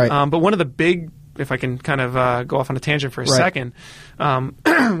exceptions. Right. But one of the big, if I can kind of go off on a tangent for a second, one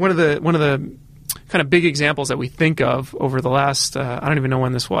of the kind of big examples that we think of over the last, I don't even know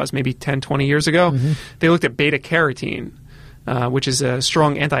when this was, maybe 10, 20 years ago, they looked at beta-carotene, which is a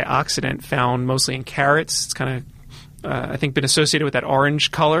strong antioxidant found mostly in carrots. It's kind of, I think, been associated with that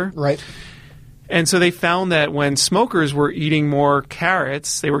orange color. Right. And so they found that when smokers were eating more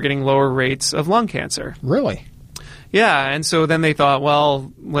carrots, they were getting lower rates of lung cancer. Really? Yeah, and so then they thought,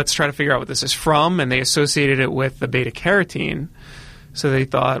 well, let's try to figure out what this is from, and they associated it with the beta-carotene. So they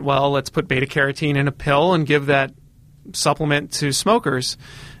thought, well, let's put beta-carotene in a pill and give that supplement to smokers.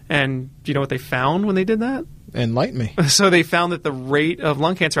 And do you know what they found when they did that? Enlighten me. So they found that the rate of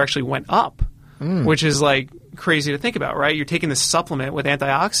lung cancer actually went up, which is like crazy to think about, right? You're taking this supplement with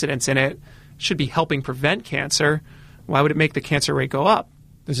antioxidants in it, should be helping prevent cancer. Why would it make the cancer rate go up?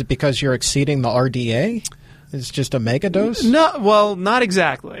 Is it because you're exceeding the RDA? It's just a mega dose? No, well, not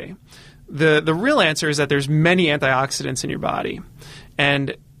exactly. The real answer is that there's many antioxidants in your body.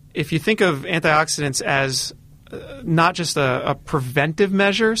 And if you think of antioxidants as not just a preventive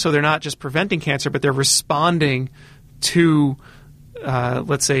measure, so they're not just preventing cancer, but they're responding to,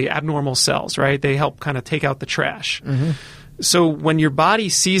 let's say, abnormal cells, right? They help kind of take out the trash. Mm-hmm. So when your body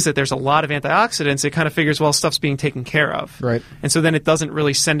sees that there's a lot of antioxidants, it kind of figures, well, stuff's being taken care of. Right. And so then it doesn't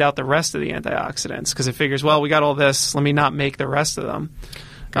really send out the rest of the antioxidants because it figures, well, we got all this, let me not make the rest of them.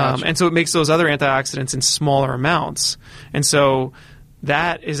 Gotcha. And so it makes those other antioxidants in smaller amounts. And so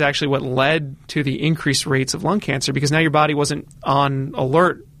that is actually what led to the increased rates of lung cancer because now your body wasn't on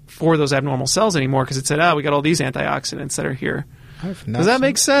alert for those abnormal cells anymore because it said, we got all these antioxidants that are here. Does that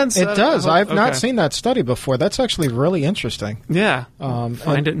make sense? It does. I've not seen that study before. That's actually really interesting. Yeah.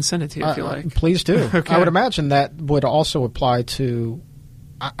 Find it and send it to you if you like. Please do. Okay. I would imagine that would also apply to...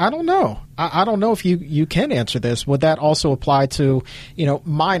 I don't know. I don't know if you can answer this. Would that also apply to,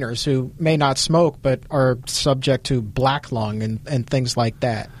 minors who may not smoke but are subject to black lung and things like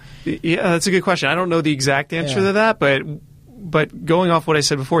that? Yeah, that's a good question. I don't know the exact answer to that, but going off what I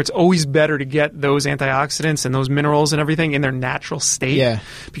said before, it's always better to get those antioxidants and those minerals and everything in their natural state. Yeah.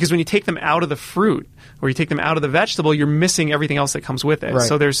 Because when you take them out of the fruit or you take them out of the vegetable, you're missing everything else that comes with it. Right.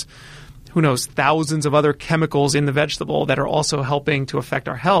 So there's who knows, thousands of other chemicals in the vegetable that are also helping to affect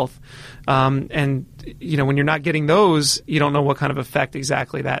our health. And, when you're not getting those, you don't know what kind of effect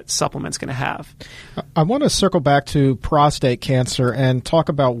exactly that supplement's going to have. I want to circle back to prostate cancer and talk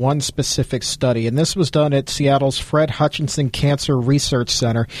about one specific study. And this was done at Seattle's Fred Hutchinson Cancer Research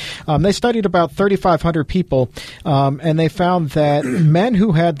Center. They studied about 3,500 people, and they found that men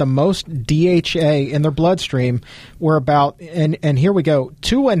who had the most DHA in their bloodstream were about, and here we go,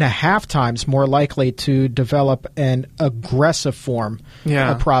 2.5 times more likely to develop an aggressive form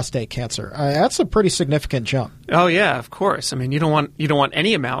of prostate cancer. That's a pretty significant jump. Oh yeah, of course. I mean, you don't want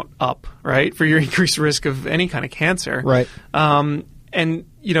any amount up, right, for your increased risk of any kind of cancer. Right. And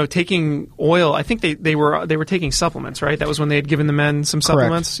taking oil, I think they were taking supplements, right? That was when they had given the men some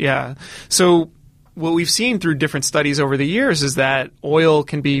supplements. Correct. Yeah. So what we've seen through different studies over the years is that oil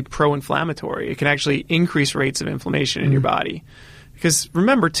can be pro-inflammatory. It can actually increase rates of inflammation in your body. Because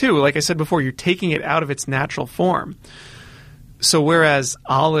remember, too, like I said before, you're taking it out of its natural form. So whereas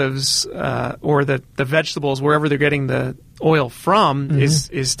olives or the vegetables, wherever they're getting the oil from,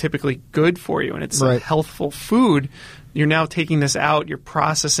 is typically good for you and it's a healthful food, you're now taking this out, you're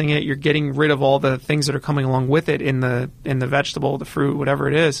processing it, you're getting rid of all the things that are coming along with it in the vegetable, the fruit, whatever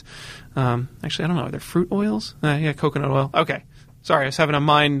it is. Actually, I don't know. Are there fruit oils? Yeah, coconut oil. Okay. Sorry, I was having a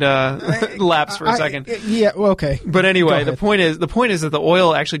mind lapse for a second. Yeah, well, okay. But anyway, the point is that the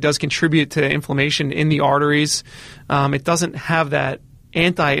oil actually does contribute to inflammation in the arteries. It doesn't have that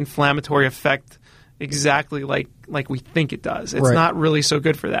anti-inflammatory effect exactly like we think it does. It's not really so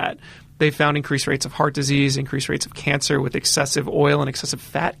good for that. They found increased rates of heart disease, increased rates of cancer with excessive oil and excessive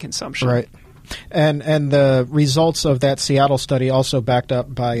fat consumption. Right. And the results of that Seattle study also backed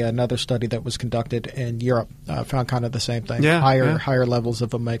up by another study that was conducted in Europe found kind of the same thing. Higher levels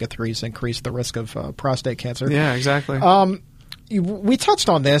of omega-3s increase the risk of prostate cancer. Yeah, exactly. We touched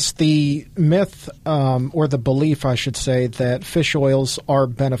on this, the myth or the belief, I should say, that fish oils are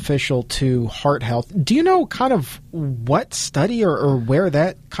beneficial to heart health. Do you know kind of what study or where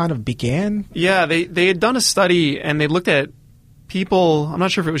that kind of began? Yeah, they had done a study and they looked at people, I'm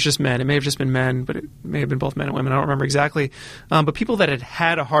not sure if it was just men. It may have just been men, but it may have been both men and women. I don't remember exactly. But people that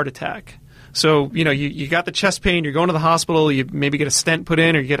had a heart attack. So, you got the chest pain, you're going to the hospital, you maybe get a stent put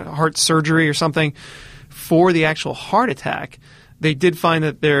in or you get a heart surgery or something. For the actual heart attack, they did find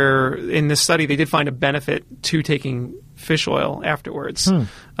that in this study, they did find a benefit to taking fish oil afterwards.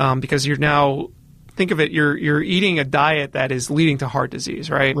 Because you're now, think of it, you're eating a diet that is leading to heart disease,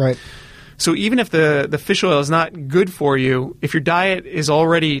 right? Right. So even if the fish oil is not good for you, if your diet is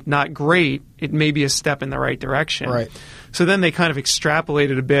already not great, it may be a step in the right direction. Right. So then they kind of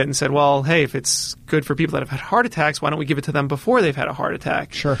extrapolated a bit and said, well, hey, if it's good for people that have had heart attacks, why don't we give it to them before they've had a heart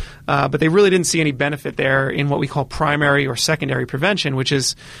attack? Sure. But they really didn't see any benefit there in what we call primary or secondary prevention, which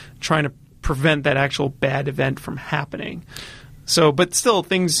is trying to prevent that actual bad event from happening. So, but still,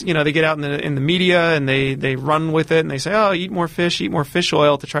 things, they get out in the media and they run with it and they say, oh, eat more fish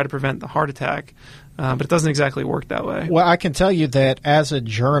oil to try to prevent the heart attack. But it doesn't exactly work that way. Well, I can tell you that as a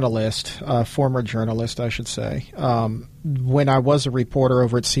journalist, former journalist, I should say, when I was a reporter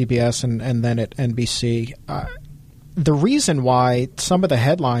over at CBS and then at NBC, the reason why some of the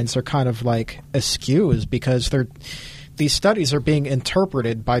headlines are kind of like askew is because these studies are being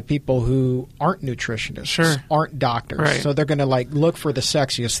interpreted by people who aren't nutritionists, aren't doctors. Right. So they're going to look for the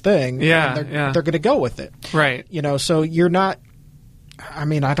sexiest thing. And they're going to go with it. Right. So you're not. I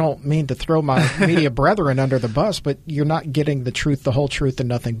mean, I don't mean to throw my media brethren under the bus, but you're not getting the truth, the whole truth, and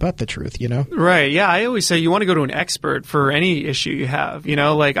nothing but the truth, Right. Yeah. I always say you want to go to an expert for any issue you have.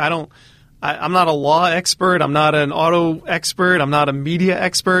 I'm not a law expert. I'm not an auto expert. I'm not a media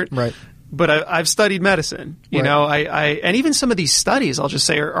expert. Right. But I've studied medicine, and even some of these studies, I'll just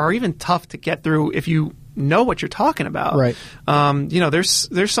say, are even tough to get through if you know what you're talking about. Right.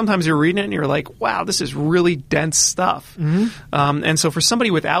 There's sometimes you're reading it and you're like, wow, this is really dense stuff. And so for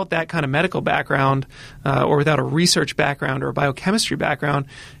somebody without that kind of medical background or without a research background or a biochemistry background,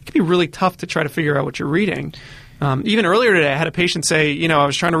 it can be really tough to try to figure out what you're reading. Even earlier today, I had a patient say, I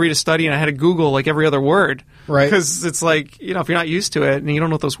was trying to read a study and I had to Google every other word. Right. Because it's like, if you're not used to it and you don't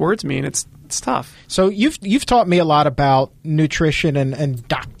know what those words mean, it's tough. So you've taught me a lot about nutrition and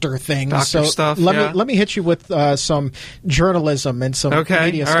doctor things. Stuff. Let me hit you with some journalism and some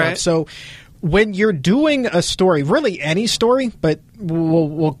media stuff. Right. So when you're doing a story, really any story, but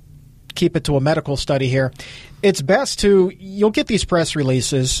we'll keep it to a medical study here. It's best you'll get these press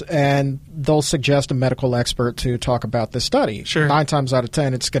releases and they'll suggest a medical expert to talk about this study. Sure. 9 times out of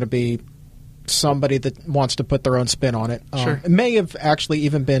 10, it's going to be somebody that wants to put their own spin on it. Sure. It may have actually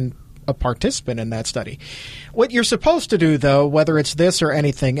even been a participant in that study. What you're supposed to do, though, whether it's this or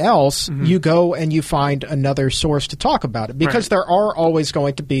anything else, you go and you find another source to talk about it, because there are always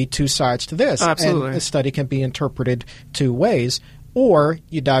going to be two sides to this. Absolutely. And a study can be interpreted two ways. Or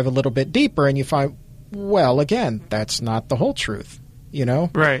you dive a little bit deeper and you find, well, again, that's not the whole truth, you know?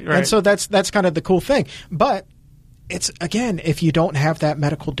 Right. And so that's kind of the cool thing. But it's, again, if you don't have that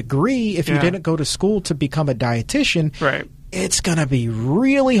medical degree, if you didn't go to school to become a dietitian, it's going to be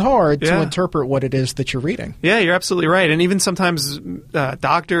really hard to interpret what it is that you're reading. Yeah, you're absolutely right. And even sometimes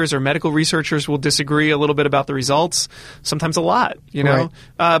doctors or medical researchers will disagree a little bit about the results, sometimes a lot, you know.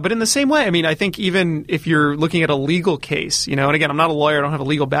 But in the same way, I mean, I think even if you're looking at a legal case, you know, and again, I'm not a lawyer, I don't have a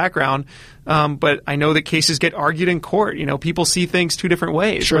legal background, but I know that cases get argued in court. You know, people see things two different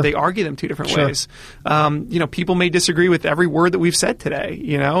ways, or they argue them two different ways. You know, people may disagree with every word that we've said today,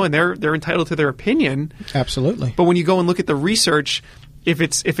 you know, and they're entitled to their opinion. Absolutely. But when you go and look at the research, if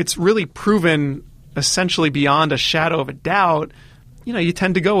it's really proven essentially beyond a shadow of a doubt, you know, you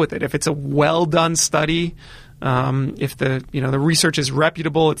tend to go with it. If it's a well done study, if the research is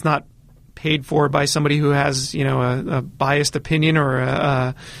reputable, it's not paid for by somebody who has, you know, a biased opinion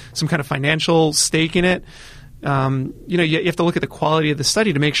or some kind of financial stake in it. You know, you have to look at the quality of the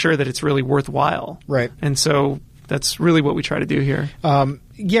study to make sure that it's really worthwhile. Right. And so that's really what we try to do here.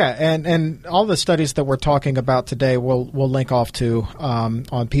 And all the studies that we're talking about today, we'll link off to on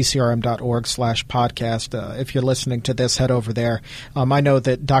pcrm.org/podcast. If you're listening to this, head over there. I know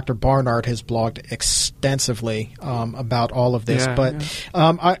that Dr. Barnard has blogged extensively about all of this,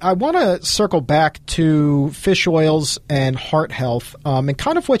 I want to circle back to fish oils and heart health, and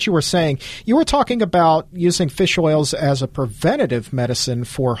kind of what you were saying. You were talking about using fish oils as a preventative medicine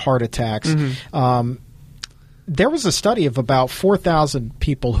for heart attacks. There was a study of about 4,000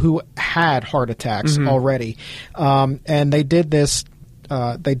 people who had heart attacks already, and they did this.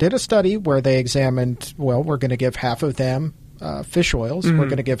 They did a study where they examined. Well, we're going to give half of them fish oils. We're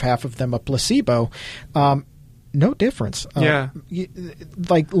going to give half of them a placebo. No difference.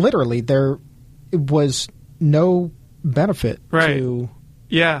 Like literally, there was no benefit to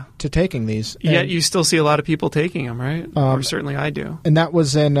taking these. Yet you still see a lot of people taking them, right? Or certainly I do. And that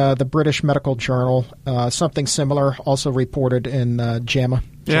was in the British Medical Journal. Something similar also reported in JAMA,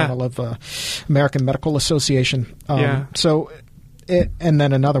 Journal of American Medical Association. And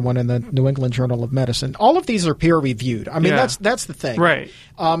then another one in the New England Journal of Medicine. All of these are peer-reviewed. I mean, that's the thing. Right.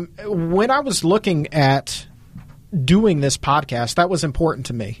 When I was looking at doing this podcast, that was important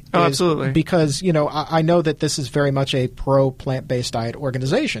to me. Oh, absolutely. Because, you know, I know that this is very much a pro-plant-based diet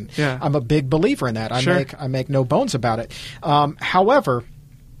organization. Yeah. I'm a big believer in that. I make no bones about it. However,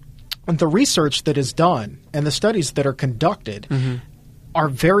 the research that is done and the studies that are conducted are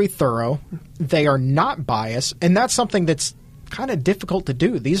very thorough. They are not biased, and that's something that's kind of difficult to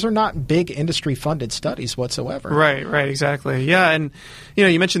do. These are not big industry-funded studies whatsoever. Right, exactly. Yeah, and you know,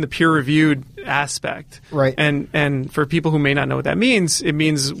 you mentioned the peer-reviewed aspect. Right. And for people who may not know what that means, it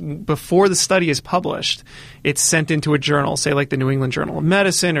means before the study is published, it's sent into a journal, say like the New England Journal of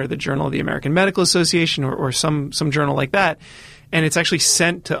Medicine or the Journal of the American Medical Association or some journal like that. And it's actually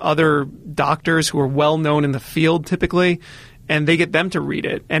sent to other doctors who are well-known in the field typically, and they get them to read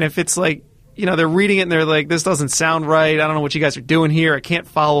it. And if it's like, you know, they're reading it and they're like, this doesn't sound right. I don't know what you guys are doing here. I can't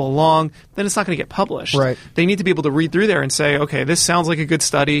follow along. Then it's not going to get published. Right. They need to be able to read through there and say, okay, this sounds like a good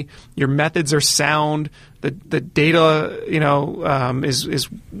study. Your methods are sound. The data, you know, is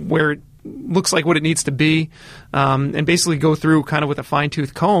where it looks like what it needs to be, and basically go through kind of with a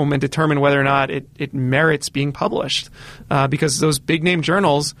fine-tooth comb and determine whether or not it merits being published. Because those big-name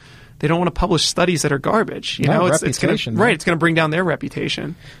journals, they don't want to publish studies that are garbage. You know, it's going to bring down their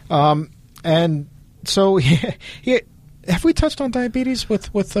reputation. And so, have we touched on diabetes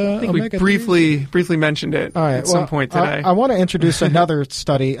with I think omega-3s? we briefly mentioned it at some point today. I want to introduce another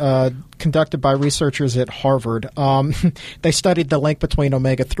study conducted by researchers at Harvard. They studied the link between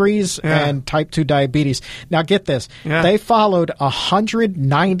omega-3s and type 2 diabetes. Now, get this. Yeah. They followed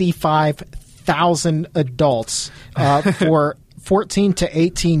 195,000 adults for 14 to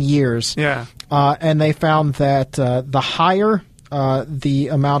 18 years. Yeah. And they found that the higher the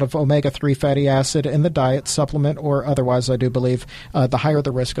amount of omega-3 fatty acid in the diet, supplement or otherwise, I do believe, the higher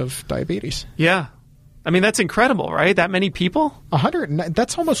the risk of diabetes. Yeah. I mean, that's incredible, right? That many people?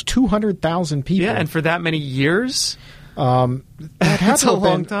 That's almost 200,000 people. Yeah, and for that many years? That's a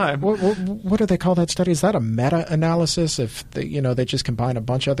long time. What do they call that study? Is that a meta-analysis? If they just combine a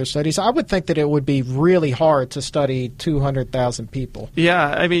bunch of other studies, I would think that it would be really hard to study 200,000 people. Yeah,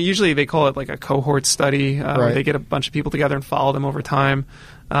 I mean, usually they call it like a cohort study, where they get a bunch of people together and follow them over time.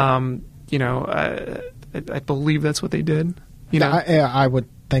 I believe that's what they did. I would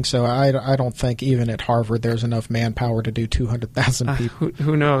think so. I don't think even at Harvard there's enough manpower to do 200,000 people.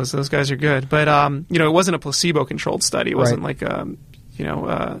 Who knows? Those guys are good. But, it wasn't a placebo-controlled study. It wasn't like,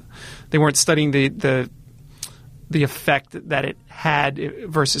 they weren't studying the effect that it had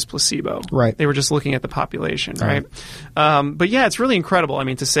versus placebo. Right. They were just looking at the population, right? But yeah, it's really incredible. I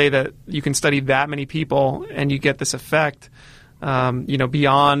mean, to say that you can study that many people and you get this effect,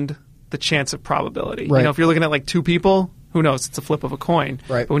 beyond the chance of probability. Right. If you're looking at like 2 people, who knows? It's a flip of a coin.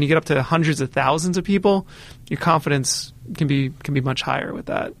 Right. But when you get up to hundreds of thousands of people, your confidence can be much higher with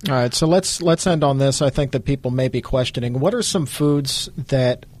that. All right. So let's end on this. I think that people may be questioning, what are some foods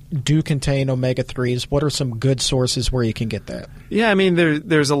that do contain omega-3s? What are some good sources where you can get that? Yeah, I mean,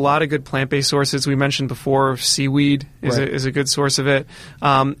 there's a lot of good plant-based sources. We mentioned before, seaweed is a good source of it.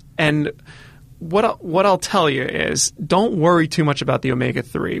 And what I'll tell you is, don't worry too much about the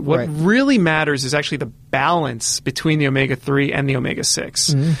omega-3. What really matters is actually the balance between the omega-3 and the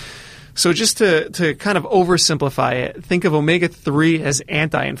omega-6. Mm-hmm. So just to kind of oversimplify it, think of omega-3 as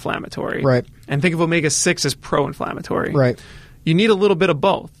anti-inflammatory. Right. And think of omega-6 as pro-inflammatory. Right. You need a little bit of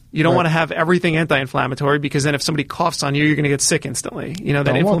both. You don't want to have everything anti-inflammatory, because then if somebody coughs on you, you're going to get sick instantly.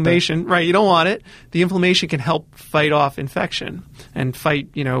 That inflammation, right? You don't want it. The inflammation can help fight off infection and fight,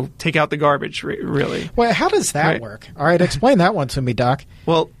 take out the garbage, really. Well, how does that work? All right, explain that one to me, Doc.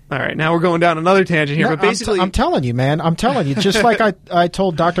 Well, all right, now we're going down another tangent here, but basically... I'm telling you, man. I'm telling you. Just like I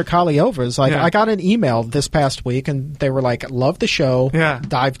told Dr. Kaliovas, I got an email this past week, and they were like, love the show,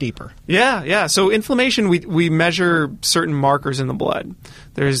 dive deeper. Yeah. So inflammation, we measure certain markers in the blood.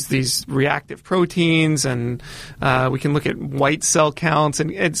 There's these reactive proteins, and we can look at white cell counts,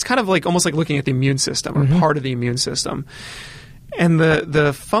 and it's kind of like almost like looking at the immune system, or part of the immune system. And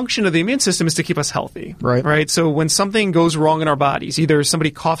the function of the immune system is to keep us healthy. Right. So when something goes wrong in our bodies, either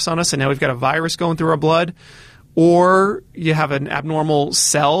somebody coughs on us and now we've got a virus going through our blood, or you have an abnormal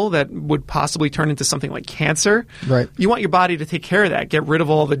cell that would possibly turn into something like cancer. Right. You want your body to take care of that, get rid of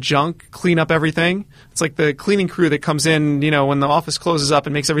all the junk, clean up everything. It's like the cleaning crew that comes in, when the office closes up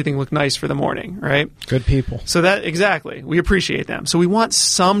and makes everything look nice for the morning, right? Good people. So exactly. We appreciate them. So we want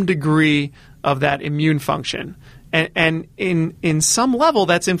some degree of that immune function. And in some level,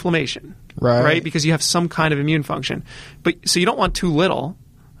 that's inflammation, right? Because you have some kind of immune function. But so you don't want too little,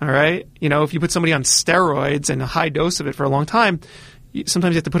 all right? If you put somebody on steroids and a high dose of it for a long time,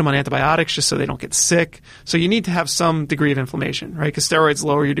 sometimes you have to put them on antibiotics just so they don't get sick. So you need to have some degree of inflammation, right? Because steroids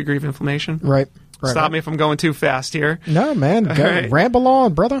lower your degree of inflammation. Right. Stop me if I'm going too fast here. No, man. Ramble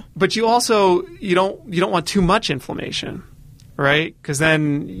on, brother. But you also you don't want too much inflammation. Right? Because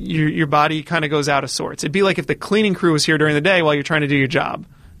then your body kind of goes out of sorts. It'd be like if the cleaning crew was here during the day while you're trying to do your job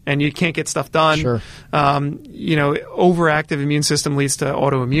and you can't get stuff done. Sure. Overactive immune system leads to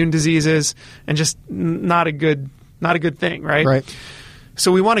autoimmune diseases, and just not a good thing, right? Right.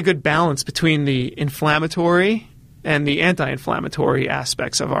 So we want a good balance between the inflammatory and the anti-inflammatory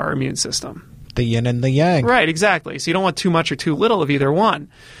aspects of our immune system. The yin and the yang. Right, exactly. So you don't want too much or too little of either one.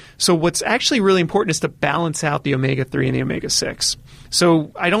 So what's actually really important is to balance out the omega-3 and the omega-6.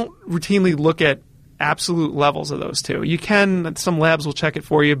 So I don't routinely look at absolute levels of those two. You can, some labs will check it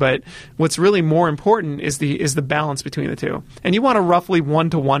for you, but what's really more important is the balance between the two. And you want a roughly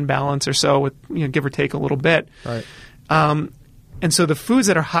 1-to-1 balance or so, with give or take a little bit. Right. And so the foods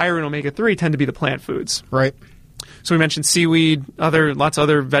that are higher in omega-3 tend to be the plant foods. Right. So we mentioned seaweed. Lots of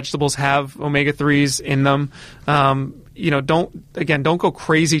other vegetables have omega-3s in them. Don't go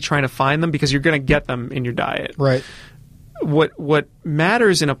crazy trying to find them, because you're going to get them in your diet. Right. What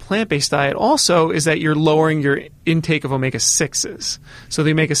matters in a plant-based diet also is that you're lowering your intake of omega-6s. So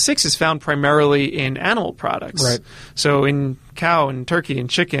the omega-6 is found primarily in animal products. Right. So in cow and turkey and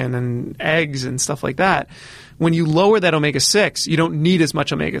chicken and eggs and stuff like that. When you lower that omega-6, you don't need as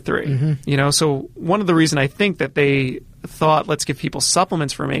much omega-3. Mm-hmm. So one of the reasons I think that they thought, let's give people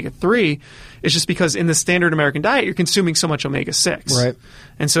supplements for omega-3, is just because in the standard American diet, you're consuming so much omega-6. Right.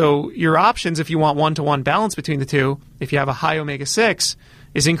 And so your options, if you want 1-to-1 balance between the two, if you have a high omega-6,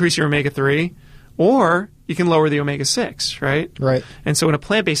 is increase your omega-3, or you can lower the omega-6, right? Right. And so in a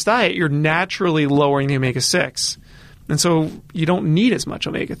plant-based diet, you're naturally lowering the omega-6. And so you don't need as much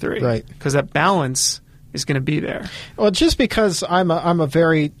omega-3. Right. Because that balance is going to be there. Well, just because I'm a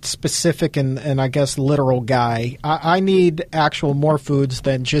very specific and I guess literal guy, I need actual more foods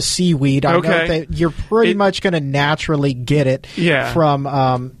than just seaweed. I know that you're pretty much going to naturally get it from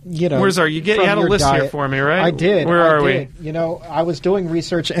Where's you had a list diet. Here for me, right? I did. Where are we? I was doing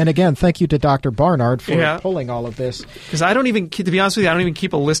research, and again, thank you to Dr. Barnard for pulling all of this. Because to be honest with you, I don't even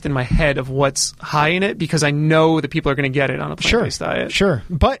keep a list in my head of what's high in it, because I know that people are going to get it on a plant-based diet. Sure.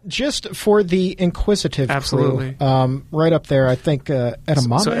 But just for the inquisitive Initiative Absolutely. crew. Right up there, I think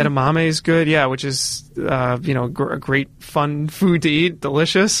edamame. So edamame is good, yeah, which is a great fun food to eat,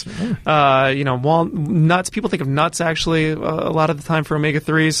 delicious. Nuts. People think of nuts actually a lot of the time for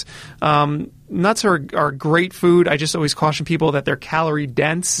omega-3s. Nuts are great food. I just always caution people that they're calorie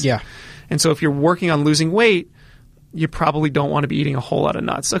dense. Yeah. And so if you're working on losing weight, you probably don't want to be eating a whole lot of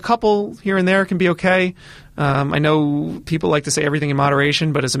nuts. A couple here and there can be okay. I know people like to say everything in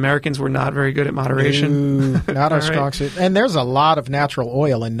moderation, but as Americans, we're not very good at moderation. Not our stocks. And there's a lot of natural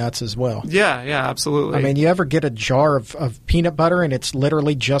oil in nuts as well. Yeah, absolutely. I mean, you ever get a jar of peanut butter and it's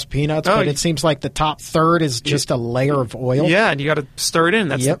literally just peanuts, but it seems like the top third is just a layer of oil? Yeah, and you got to stir it in.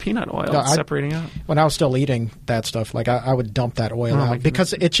 That's the peanut oil separating out. When I was still eating that stuff, like I would dump that oil out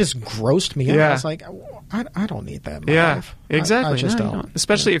because it just grossed me out. I was like, I don't need that in my life. Exactly. I just don't.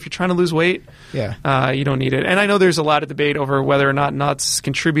 Especially if you're trying to lose weight. Yeah. You don't need it. And I know there's a lot of debate over whether or not nuts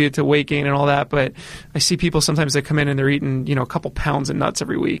contribute to weight gain and all that, but I see people sometimes that come in and they're eating, a couple pounds of nuts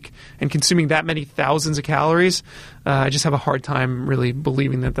every week and consuming that many thousands of calories. I just have a hard time really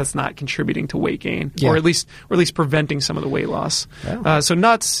believing that that's not contributing to weight gain, or at least preventing some of the weight loss. Yeah. So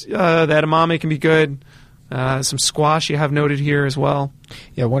nuts, the edamame can be good. Some squash you have noted here as well.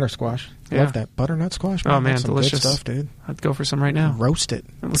 Yeah, winter squash. Love that butternut squash. Man. Oh man, some delicious good stuff, dude. I'd go for some right now. Roast it.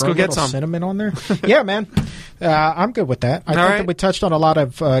 Let's go get some cinnamon on there. Yeah, man. I'm good with that. I think that we touched on a lot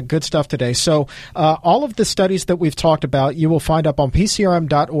of good stuff today. So all of the studies that we've talked about, you will find up on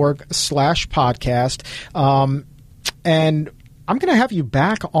pcrm.org/podcast. And I'm going to have you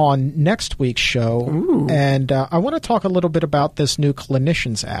back on next week's show, and I want to talk a little bit about this new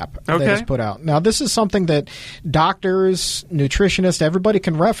Clinicians app that is put out. Now, this is something that doctors, nutritionists, everybody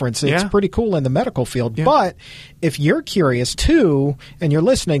can reference. It's pretty cool in the medical field. Yeah. But if you're curious, too, and you're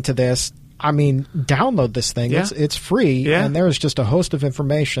listening to this, I mean, download this thing. Yeah. It's free, and there's just a host of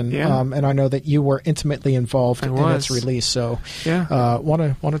information. Yeah. And I know that you were intimately involved in its release, so want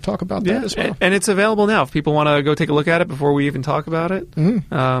to talk about that as well. And it's available now. If people want to go take a look at it before we even talk about it,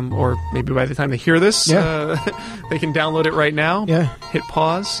 or maybe by the time they hear this, they can download it right now. Yeah. Hit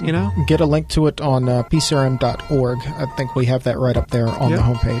pause. Get a link to it on pcrm.org. I think we have that right up there on the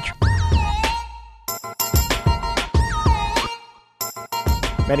homepage.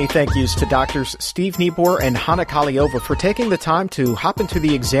 Many thank yous to Doctors Steve Nieboer and Hana Kaliova for taking the time to hop into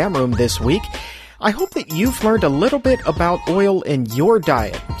the exam room this week. I hope that you've learned a little bit about oil in your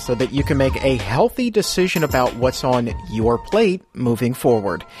diet so that you can make a healthy decision about what's on your plate moving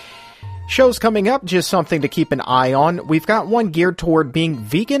forward. Shows coming up, just something to keep an eye on. We've got one geared toward being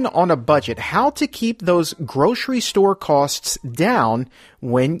vegan on a budget, how to keep those grocery store costs down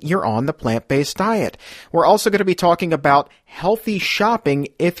when you're on the plant-based diet. We're also going to be talking about healthy shopping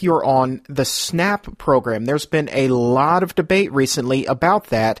if you're on the SNAP program. There's been a lot of debate recently about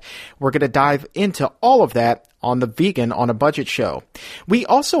that. We're going to dive into all of that on the Vegan on a Budget show. We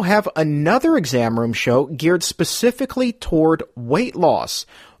also have another exam room show geared specifically toward weight loss.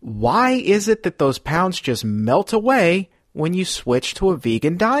 Why is it that those pounds just melt away when you switch to a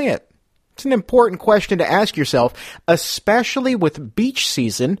vegan diet? It's an important question to ask yourself, especially with beach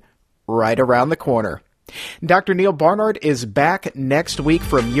season right around the corner. Dr. Neal Barnard is back next week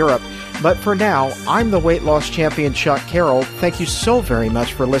from Europe, but for now, I'm the weight loss champion Chuck Carroll. Thank you so very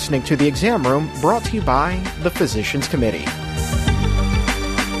much for listening to The Exam Room, brought to you by the Physicians Committee.